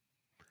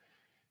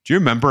 Do you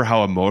remember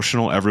how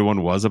emotional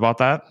everyone was about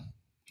that?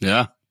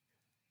 Yeah.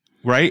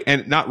 Right?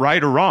 And not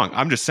right or wrong.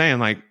 I'm just saying,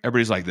 like,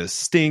 everybody's like, this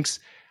stinks.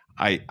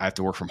 I have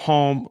to work from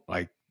home.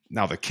 Like,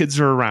 now the kids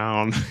are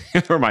around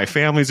or my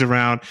family's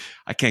around.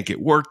 I can't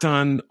get work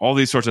done, all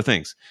these sorts of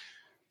things.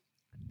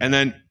 And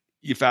then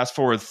you fast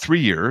forward 3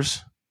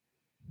 years,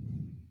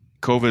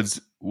 COVID's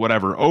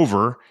whatever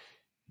over,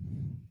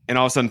 and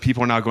all of a sudden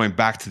people are now going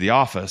back to the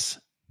office,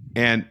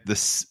 and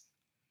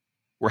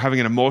we're having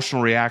an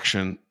emotional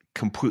reaction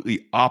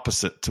completely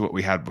opposite to what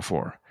we had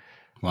before.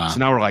 Wow. So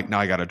now we're like, now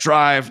I got to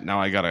drive. Now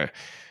I got to,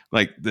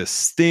 like, this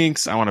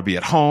stinks. I want to be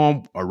at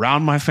home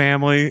around my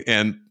family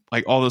and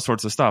like all those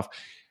sorts of stuff.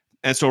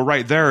 And so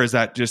right there is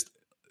that, just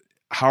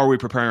how are we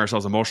preparing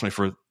ourselves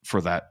emotionally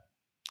for that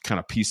kind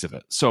of piece of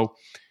it? So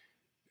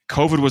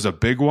COVID was a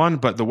big one,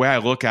 but the way I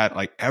look at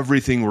like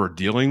everything we're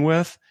dealing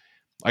with,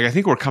 like, I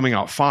think we're coming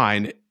out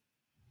fine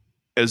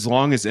as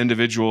long as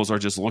individuals are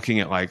just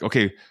looking at like,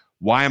 okay,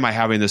 why am I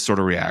having this sort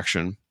of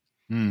reaction?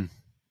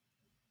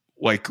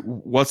 Like,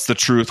 what's the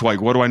truth?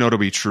 Like, what do I know to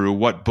be true?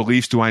 What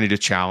beliefs do I need to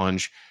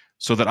challenge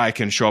so that I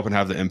can show up and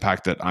have the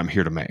impact that I'm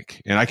here to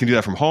make? And I can do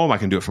that from home. I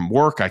can do it from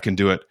work. I can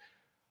do it,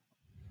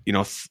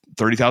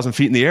 30,000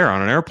 feet in the air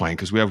on an airplane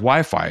because we have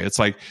Wi-Fi. It's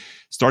like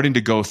starting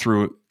to go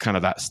through kind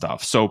of that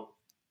stuff. So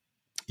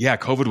yeah,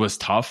 COVID was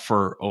tough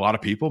for a lot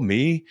of people,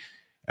 me,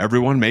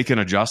 everyone making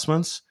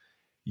adjustments.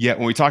 Yet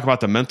when we talk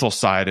about the mental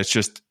side, it's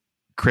just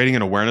creating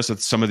an awareness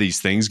of some of these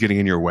things getting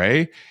in your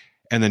way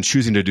and then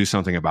choosing to do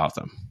something about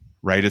them,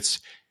 right?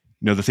 It's,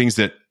 the things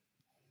that,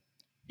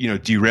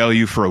 derail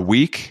you for a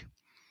week.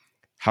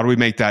 How do we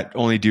make that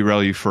only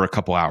derail you for a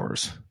couple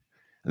hours?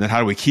 And then how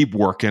do we keep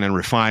working and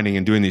refining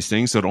and doing these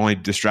things so it only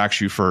distracts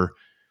you for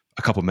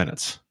a couple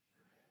minutes?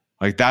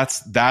 Like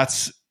that's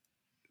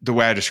the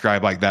way I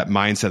describe like that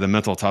mindset, the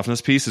mental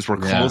toughness piece is we're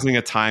closing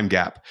a time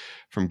gap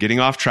from getting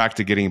off track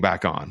to getting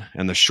back on.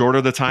 And the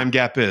shorter the time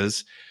gap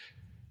is,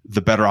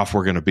 the better off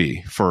we're going to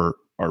be for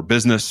our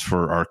business,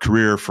 for our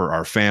career, for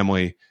our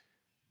family.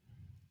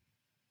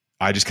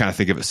 I just kind of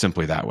think of it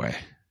simply that way.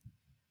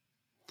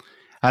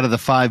 Out of the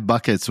 5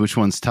 buckets, which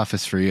one's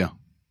toughest for you?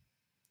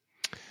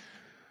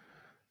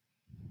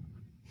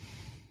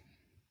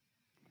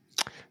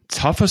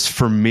 Toughest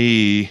for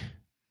me,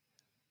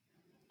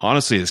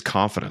 honestly, is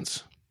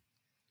confidence.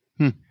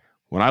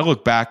 When I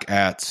look back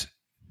at,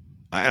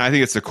 and I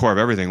think it's the core of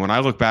everything, when I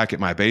look back at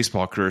my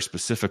baseball career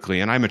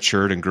specifically, and I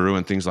matured and grew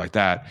and things like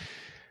that,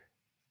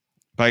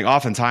 but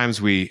oftentimes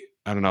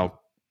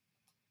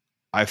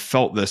I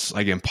felt this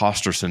like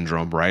imposter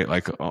syndrome, right?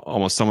 Like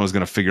almost someone was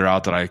going to figure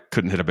out that I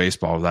couldn't hit a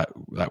baseball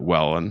that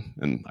well.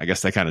 And I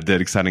guess they kind of did,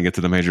 because I didn't get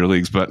to the major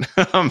leagues, but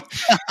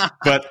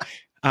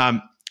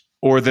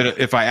or that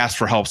if I asked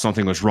for help,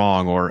 something was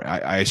wrong, or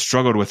I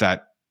struggled with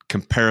that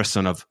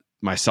comparison of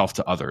myself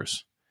to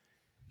others.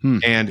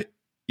 And,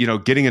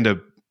 getting into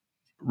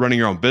running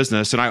your own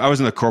business. And I was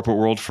in the corporate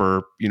world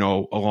for, a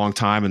long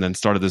time, and then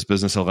started this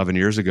business 11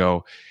 years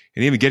ago.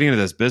 And even getting into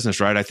this business,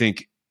 right? I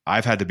think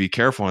I've had to be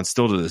careful, and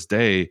still to this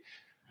day,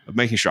 of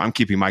making sure I'm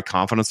keeping my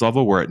confidence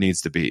level where it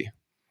needs to be,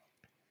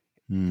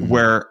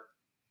 where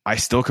I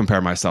still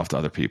compare myself to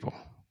other people.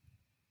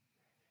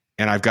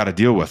 And I've got to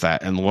deal with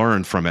that and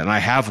learn from it. And I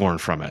have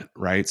learned from it,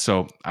 right?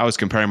 So I was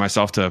comparing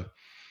myself to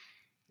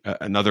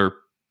another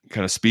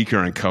kind of speaker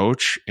and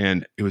coach,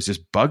 and it was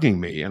just bugging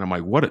me. And I'm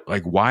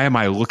like, why am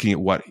I looking at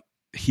what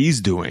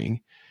he's doing?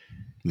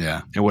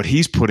 Yeah. And what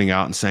he's putting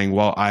out and saying,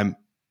 well,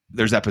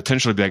 there's that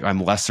potential to be like,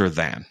 I'm lesser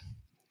than.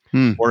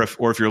 Or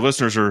if your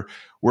listeners are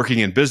working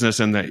in business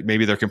and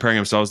maybe they're comparing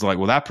themselves to like,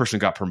 well, that person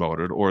got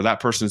promoted, or that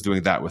person's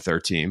doing that with their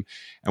team.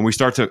 And we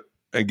start to,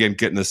 again,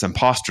 get in this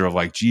imposter of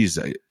like, geez,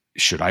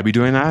 should I be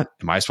doing that?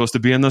 Am I supposed to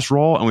be in this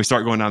role? And we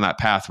start going down that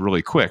path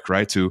really quick,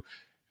 right? To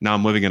now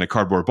I'm living in a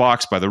cardboard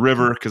box by the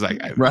river because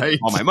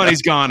all my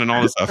money's gone and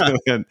all this stuff.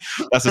 And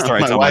that's the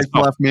story I tell myself. My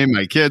wife left me.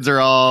 My kids are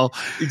all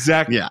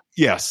exactly. Yeah.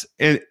 Yes.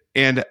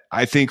 And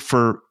I think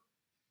for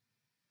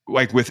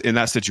like in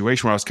that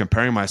situation where I was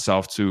comparing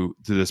myself to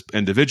this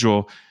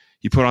individual,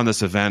 you put on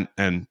this event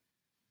and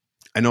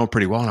I know him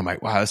pretty well. And I'm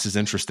like, wow, this is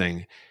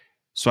interesting.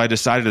 So I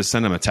decided to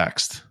send him a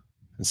text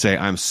and say,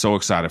 I'm so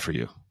excited for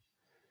you.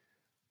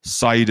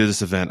 Saw you did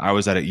this event. I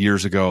was at it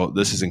years ago.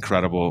 This is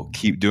incredible.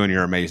 Keep doing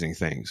your amazing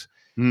things.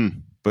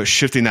 But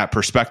shifting that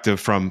perspective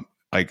from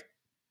like,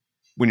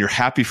 when you're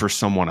happy for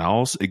someone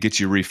else, it gets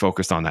you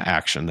refocused on the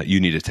action that you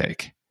need to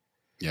take.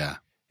 Yeah.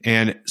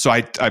 And so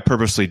I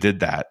purposely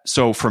did that.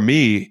 So for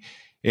me,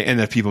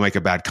 and if people make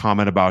a bad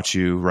comment about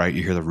you, right?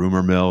 You hear the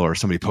rumor mill, or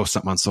somebody posts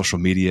something on social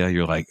media,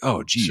 you're like,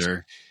 oh, geez.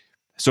 Sure.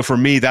 So for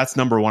me, that's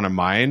number one of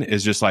mine,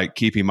 is just like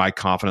keeping my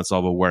confidence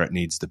level where it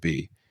needs to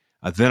be.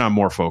 Then I'm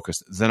more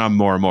focused. Then I'm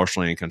more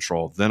emotionally in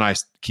control. Then I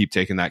keep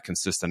taking that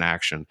consistent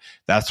action.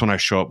 That's when I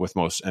show up with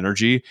most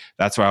energy.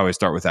 That's why I always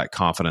start with that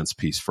confidence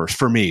piece first,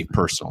 for me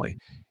personally.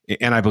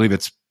 And I believe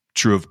it's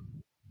true of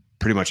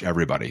pretty much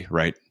everybody,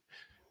 right?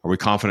 Are we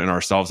confident in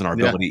ourselves and our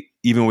ability,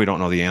 even when we don't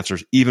know the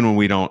answers, even when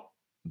we don't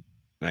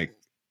like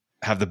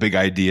have the big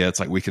idea? It's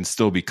like we can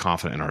still be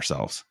confident in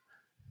ourselves.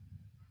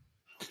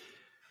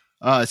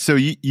 So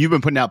you've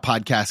been putting out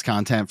podcast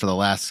content for the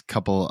last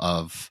couple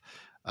of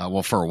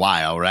for a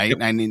while, right? Yep.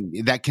 I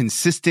mean, that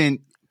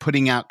consistent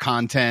putting out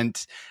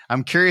content.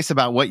 I'm curious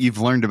about what you've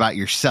learned about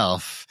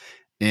yourself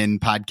in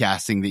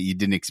podcasting that you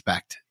didn't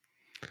expect.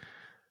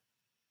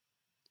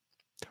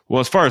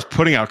 Well, as far as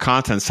putting out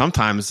content,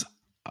 sometimes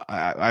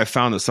I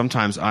found that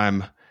sometimes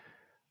I'm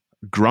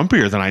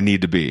grumpier than I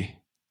need to be.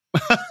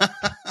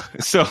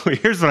 So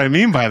here's what I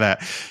mean by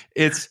that.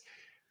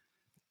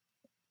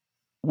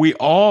 We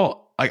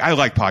all like, I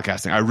like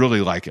podcasting. I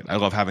really like it. I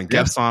love having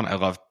guests on. I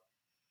love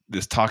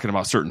just talking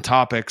about certain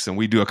topics, and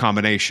we do a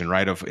combination,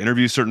 right, of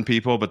interview certain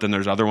people, but then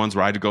there's other ones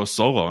where I go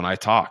solo and I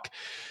talk,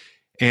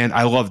 and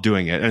I love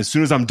doing it. And as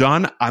soon as I'm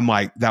done, I'm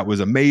like, that was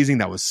amazing.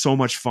 That was so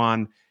much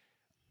fun.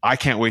 I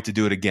can't wait to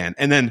do it again.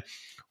 And then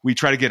we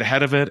try to get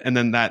ahead of it. And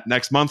then that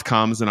next month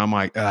comes and I'm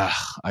like, I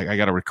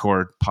got to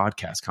record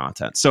podcast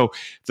content. So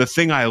the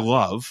thing I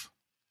love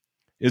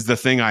is the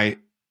thing I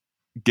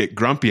get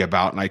grumpy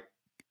about. And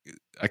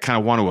I kind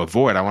of want to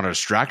avoid. I want to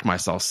distract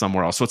myself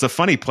somewhere else. So it's a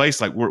funny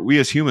place. Like we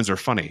as humans are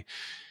funny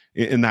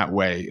in that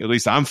way. At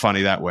least I'm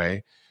funny that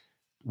way,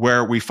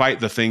 where we fight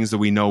the things that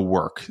we know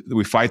work.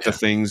 We fight the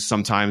things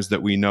sometimes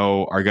that we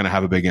know are going to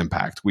have a big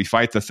impact. We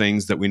fight the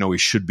things that we know we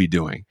should be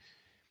doing.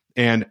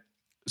 And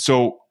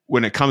so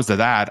when it comes to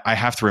that, I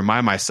have to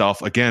remind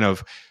myself again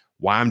of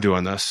why I'm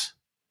doing this,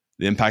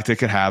 the impact it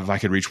could have if I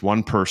could reach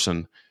one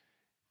person.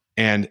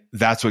 And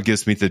that's what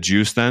gives me the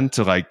juice then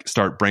to like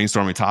start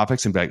brainstorming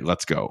topics and be like,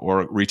 let's go,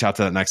 or reach out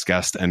to that next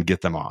guest and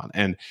get them on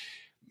and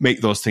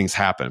make those things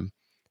happen.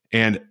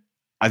 And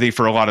I think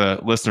for a lot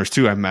of listeners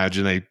too, I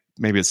imagine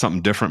maybe it's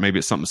something different, maybe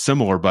it's something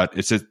similar, but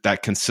it's just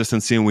that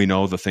consistency and we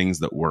know the things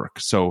that work.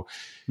 So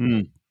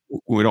when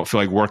we don't feel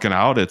like working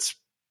out, it's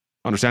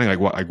understanding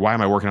why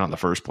am I working out in the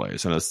first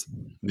place? And it's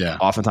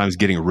oftentimes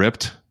getting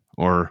ripped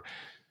or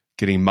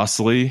getting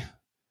muscly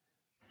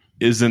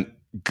isn't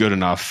good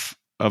enough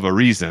of a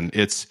reason.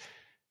 It's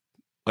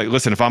like,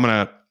 listen, if I'm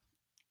going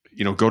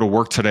to, go to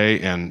work today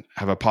and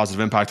have a positive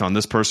impact on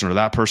this person or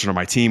that person or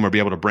my team, or be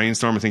able to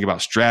brainstorm and think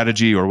about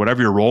strategy or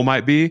whatever your role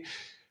might be,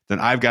 then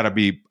I've got to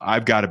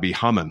be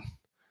humming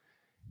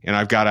and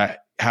I've got to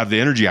have the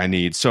energy I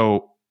need.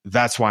 So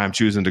that's why I'm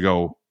choosing to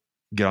go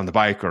get on the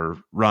bike or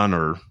run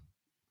or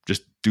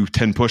just do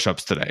 10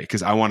 push-ups today,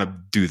 because I want to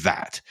do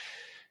that.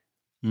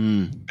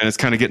 And it's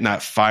kind of getting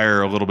that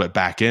fire a little bit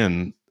back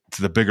in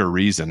to the bigger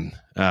reason,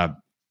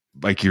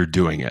 like you're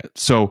doing it.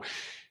 So,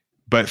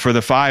 but for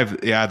the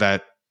 5,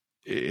 that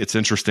it's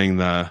interesting,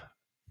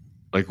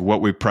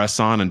 what we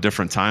press on in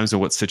different times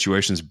and what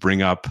situations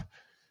bring up,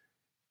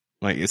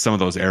 like some of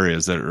those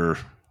areas that are,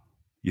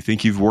 you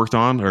think you've worked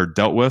on or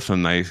dealt with,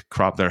 and they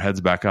crop their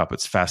heads back up.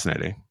 It's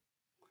fascinating.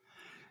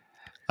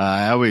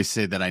 I always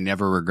say that I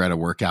never regret a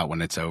workout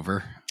when it's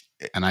over.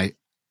 And I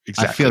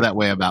feel that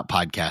way about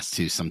podcasts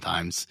too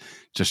sometimes.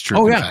 Just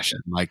true confession.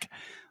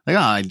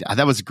 Yeah.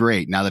 That was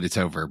great now that it's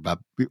over, but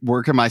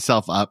working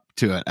myself up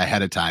to it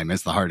ahead of time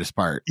is the hardest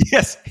part.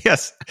 Yes.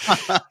 Yes.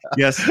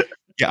 Yeah.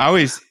 I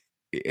always,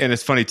 and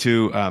it's funny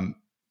too.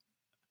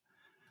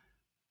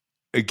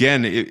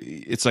 Again,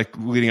 it's like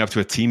leading up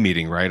to a team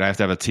meeting, right? I have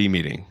to have a team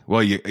meeting.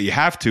 Well, you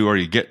have to, or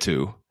you get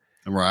to.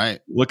 Right.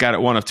 Look at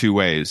it one of two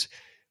ways.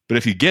 But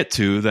if you get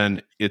to,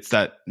 then it's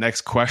that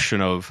next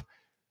question of,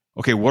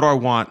 okay, what do I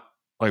want?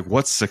 Like,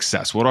 what's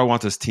success? What do I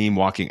want this team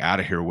walking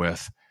out of here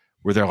with,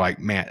 where they're like,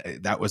 man,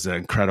 that was an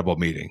incredible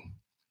meeting.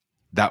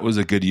 That was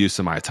a good use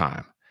of my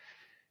time.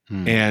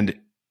 And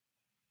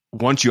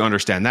once you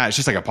understand that, it's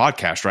just like a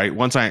podcast, right?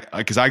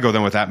 Because I go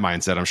then with that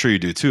mindset, I'm sure you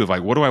do too, of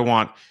like, what do I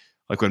want?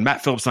 Like when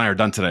Matt Phillips and I are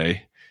done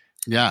today,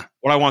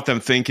 what I want them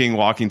thinking,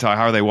 walking, talking,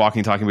 how are they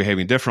walking, talking,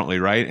 behaving differently,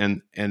 right?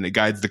 And it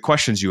guides the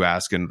questions you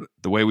ask and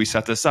the way we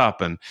set this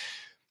up. And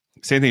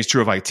same thing is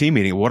true of like team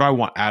meeting. What do I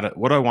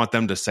want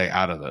them to say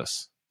out of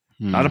this?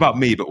 Not about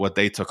me, but what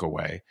they took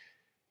away.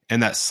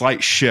 And that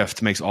slight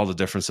shift makes all the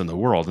difference in the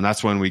world. And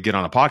that's when we get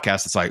on a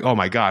podcast, it's like, oh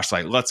my gosh,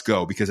 like let's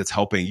go, because it's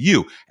helping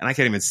you. And I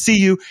can't even see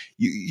you.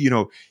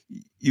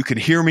 You can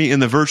hear me in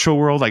the virtual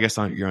world. I guess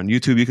you're on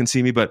YouTube, you can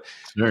see me, but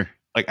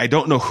like, I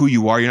don't know who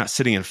you are. You're not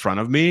sitting in front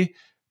of me,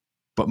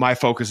 but my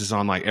focus is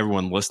on like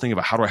everyone listening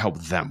about how do I help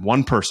them?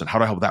 One person, how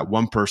do I help that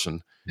one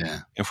person?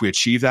 Yeah. If we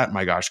achieve that,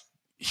 my gosh,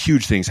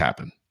 huge things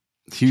happen.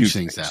 Huge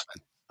things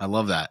happen. I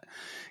love that.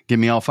 Get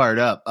me all fired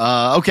up.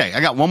 Okay,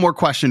 I got one more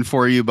question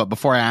for you, but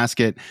before I ask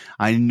it,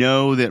 I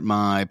know that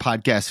my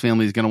podcast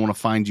family is going to want to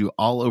find you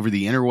all over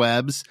the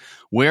interwebs.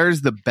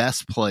 Where's the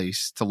best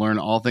place to learn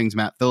all things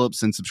Matt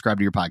Phillips and subscribe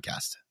to your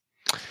podcast?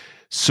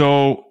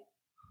 So,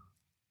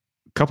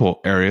 a couple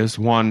areas.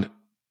 One,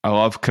 I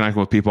love connecting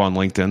with people on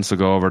LinkedIn. So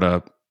go over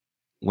to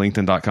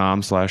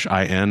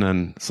linkedin.com/IN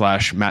and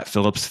 /Matt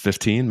Phillips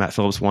 15, Matt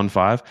Phillips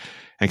 15,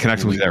 and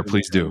connect with me there.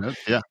 Please do.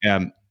 Yeah.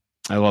 And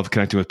I love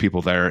connecting with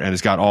people there, and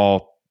it's got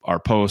all our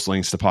posts,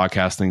 links to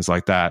podcasts, things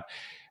like that.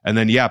 And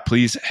then,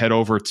 please head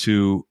over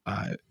to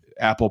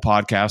Apple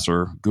Podcasts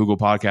or Google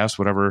Podcasts,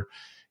 whatever,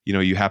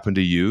 you happen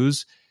to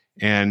use,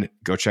 and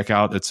go check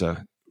out. It's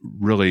a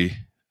really,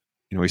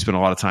 we spend a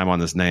lot of time on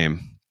this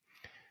name,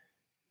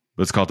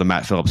 but it's called the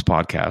Matt Phillips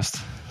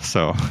Podcast.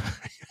 So,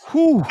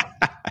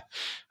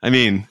 I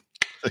mean,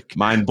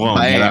 mind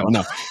blown. Yeah, that one.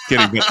 No,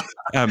 kidding.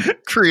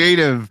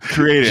 Creative,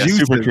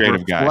 super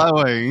creative guy.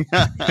 Flowing.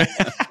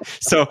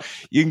 So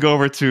you can go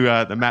over to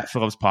the Matt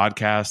Phillips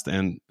Podcast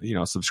and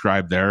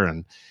subscribe there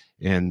and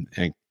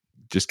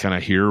just kind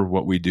of hear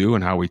what we do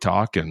and how we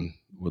talk, and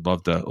would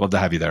love to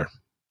have you there.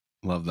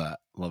 Love that.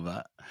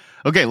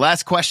 Okay,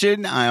 last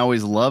question. I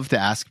always love to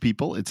ask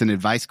people. It's an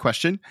advice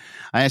question.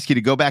 I ask you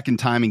to go back in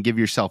time and give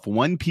yourself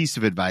one piece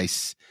of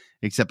advice,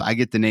 except I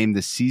get to name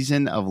the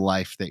season of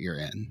life that you're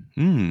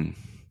in.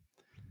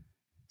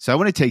 So I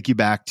want to take you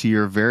back to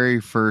your very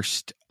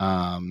first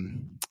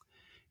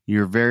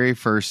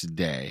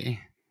day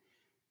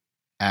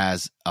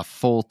as a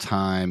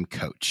full-time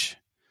coach,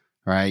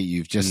 right?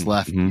 You've just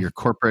left your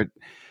corporate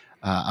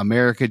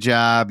America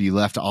job. You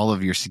left all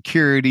of your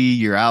security.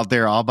 You're out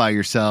there all by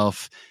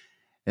yourself.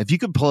 If you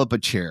could pull up a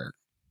chair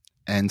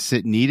and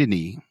sit knee to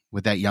knee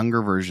with that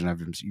younger version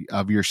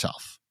of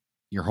yourself,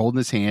 you're holding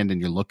his hand and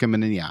you're looking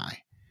him in the eye,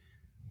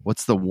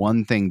 what's the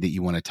one thing that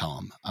you want to tell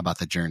him about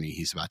the journey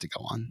he's about to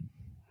go on?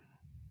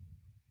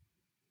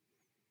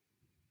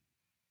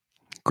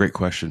 Great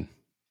question.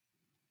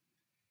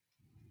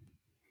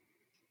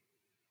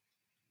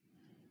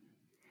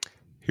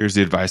 Here's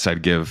the advice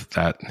I'd give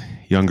that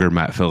younger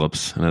Matt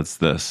Phillips, and it's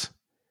this.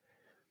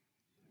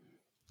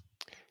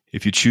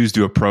 If you choose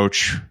to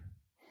approach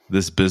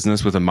this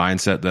business with a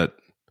mindset that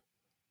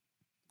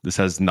this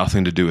has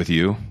nothing to do with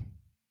you,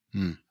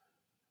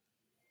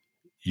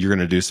 you're going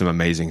to do some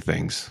amazing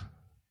things.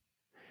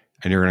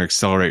 And you're going to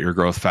accelerate your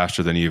growth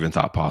faster than you even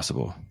thought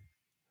possible.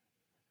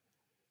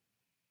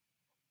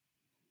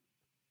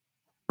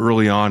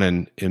 Early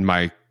on in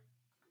my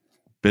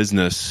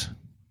business,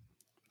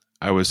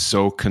 I was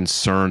so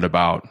concerned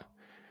about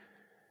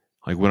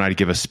like when I'd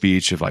give a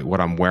speech of like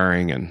what I'm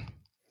wearing and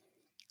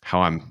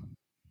how I'm,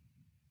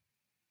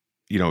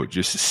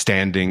 just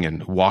standing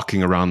and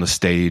walking around the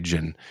stage,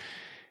 and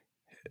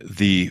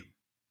the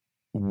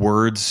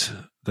words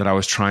that I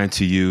was trying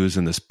to use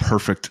in this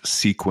perfect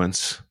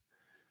sequence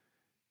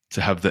to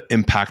have the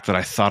impact that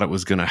I thought it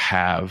was going to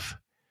have.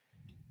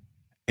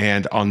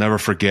 And I'll never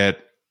forget,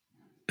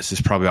 this is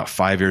probably about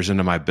 5 years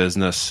into my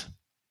business,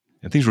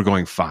 and things were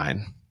going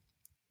fine.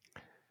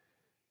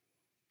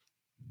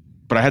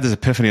 But I had this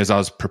epiphany as I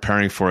was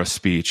preparing for a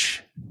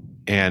speech.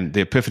 And the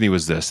epiphany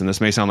was this, and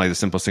this may sound like the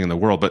simplest thing in the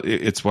world, but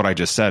it's what I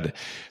just said.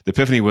 The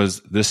epiphany was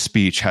this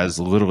speech has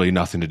literally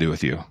nothing to do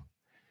with you.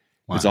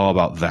 Wow. It's all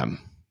about them.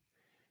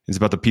 It's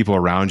about the people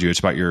around you. It's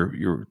about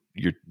your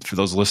for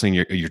those listening,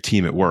 your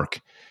team at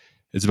work.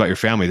 It's about your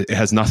family. It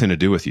has nothing to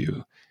do with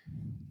you.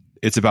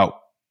 It's about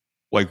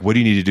like, what do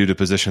you need to do to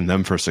position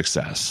them for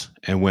success?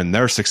 And when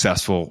they're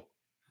successful,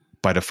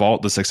 by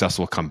default, the success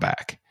will come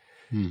back.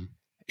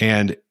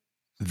 And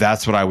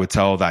that's what I would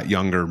tell that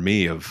younger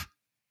me of,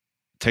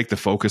 take the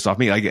focus off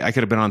me. I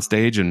could have been on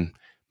stage and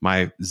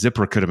my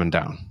zipper could have been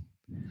down.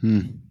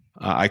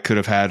 I could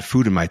have had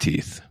food in my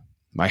teeth.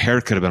 My hair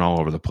could have been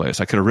all over the place.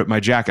 I could have ripped my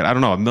jacket. I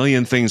don't know. A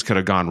million things could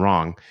have gone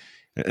wrong.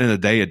 At the end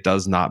of the day, it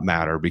does not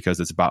matter because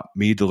it's about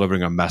me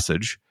delivering a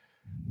message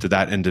to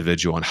that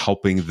individual and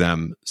helping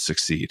them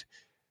succeed.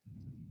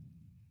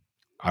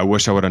 I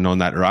wish I would have known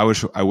that, or I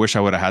wish I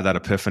would have had that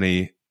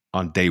epiphany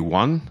on day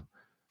one.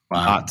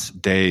 Wow. Not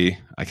day,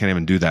 I can't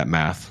even do that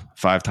math.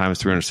 5 times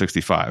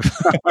 365,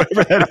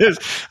 whatever that is.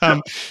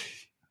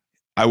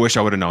 I wish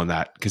I would have known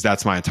that because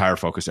that's my entire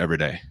focus every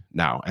day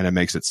now. And it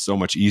makes it so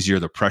much easier.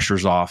 The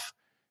pressure's off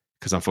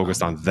because I'm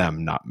focused on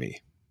them, not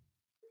me.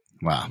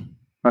 Wow.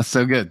 That's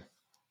so good.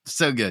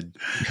 So good.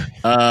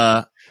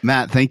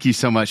 Matt, thank you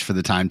so much for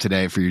the time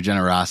today, for your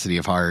generosity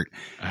of heart,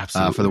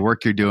 for the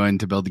work you're doing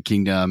to build the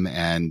kingdom.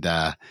 And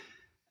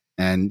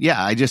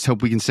yeah, I just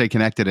hope we can stay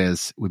connected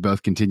as we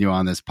both continue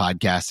on this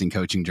podcasting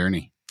coaching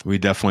journey. We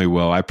definitely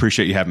will. I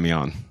appreciate you having me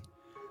on.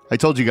 I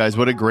told you guys,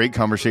 what a great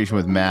conversation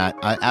with Matt.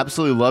 I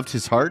absolutely loved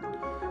his heart,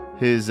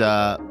 his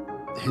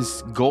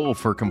goal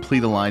for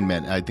complete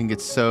alignment. I think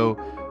it's so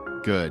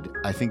good.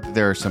 I think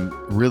there are some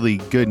really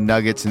good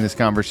nuggets in this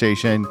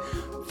conversation.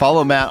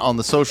 Follow Matt on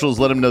the socials.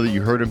 Let him know that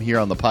you heard him here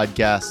on the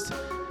podcast.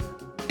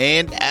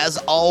 And as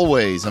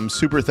always, I'm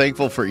super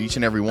thankful for each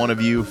and every one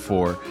of you,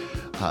 for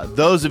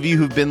those of you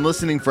who've been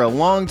listening for a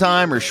long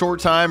time or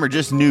short time or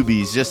just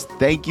newbies. Just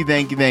thank you,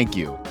 thank you, thank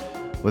you.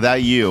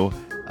 Without you,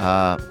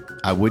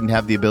 I wouldn't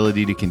have the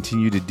ability to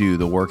continue to do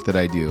the work that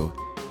I do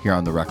here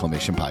on the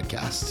Reclamation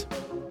Podcast.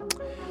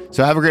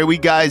 So have a great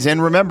week, guys.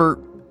 And remember,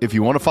 if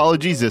you want to follow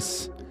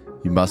Jesus,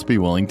 you must be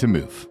willing to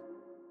move.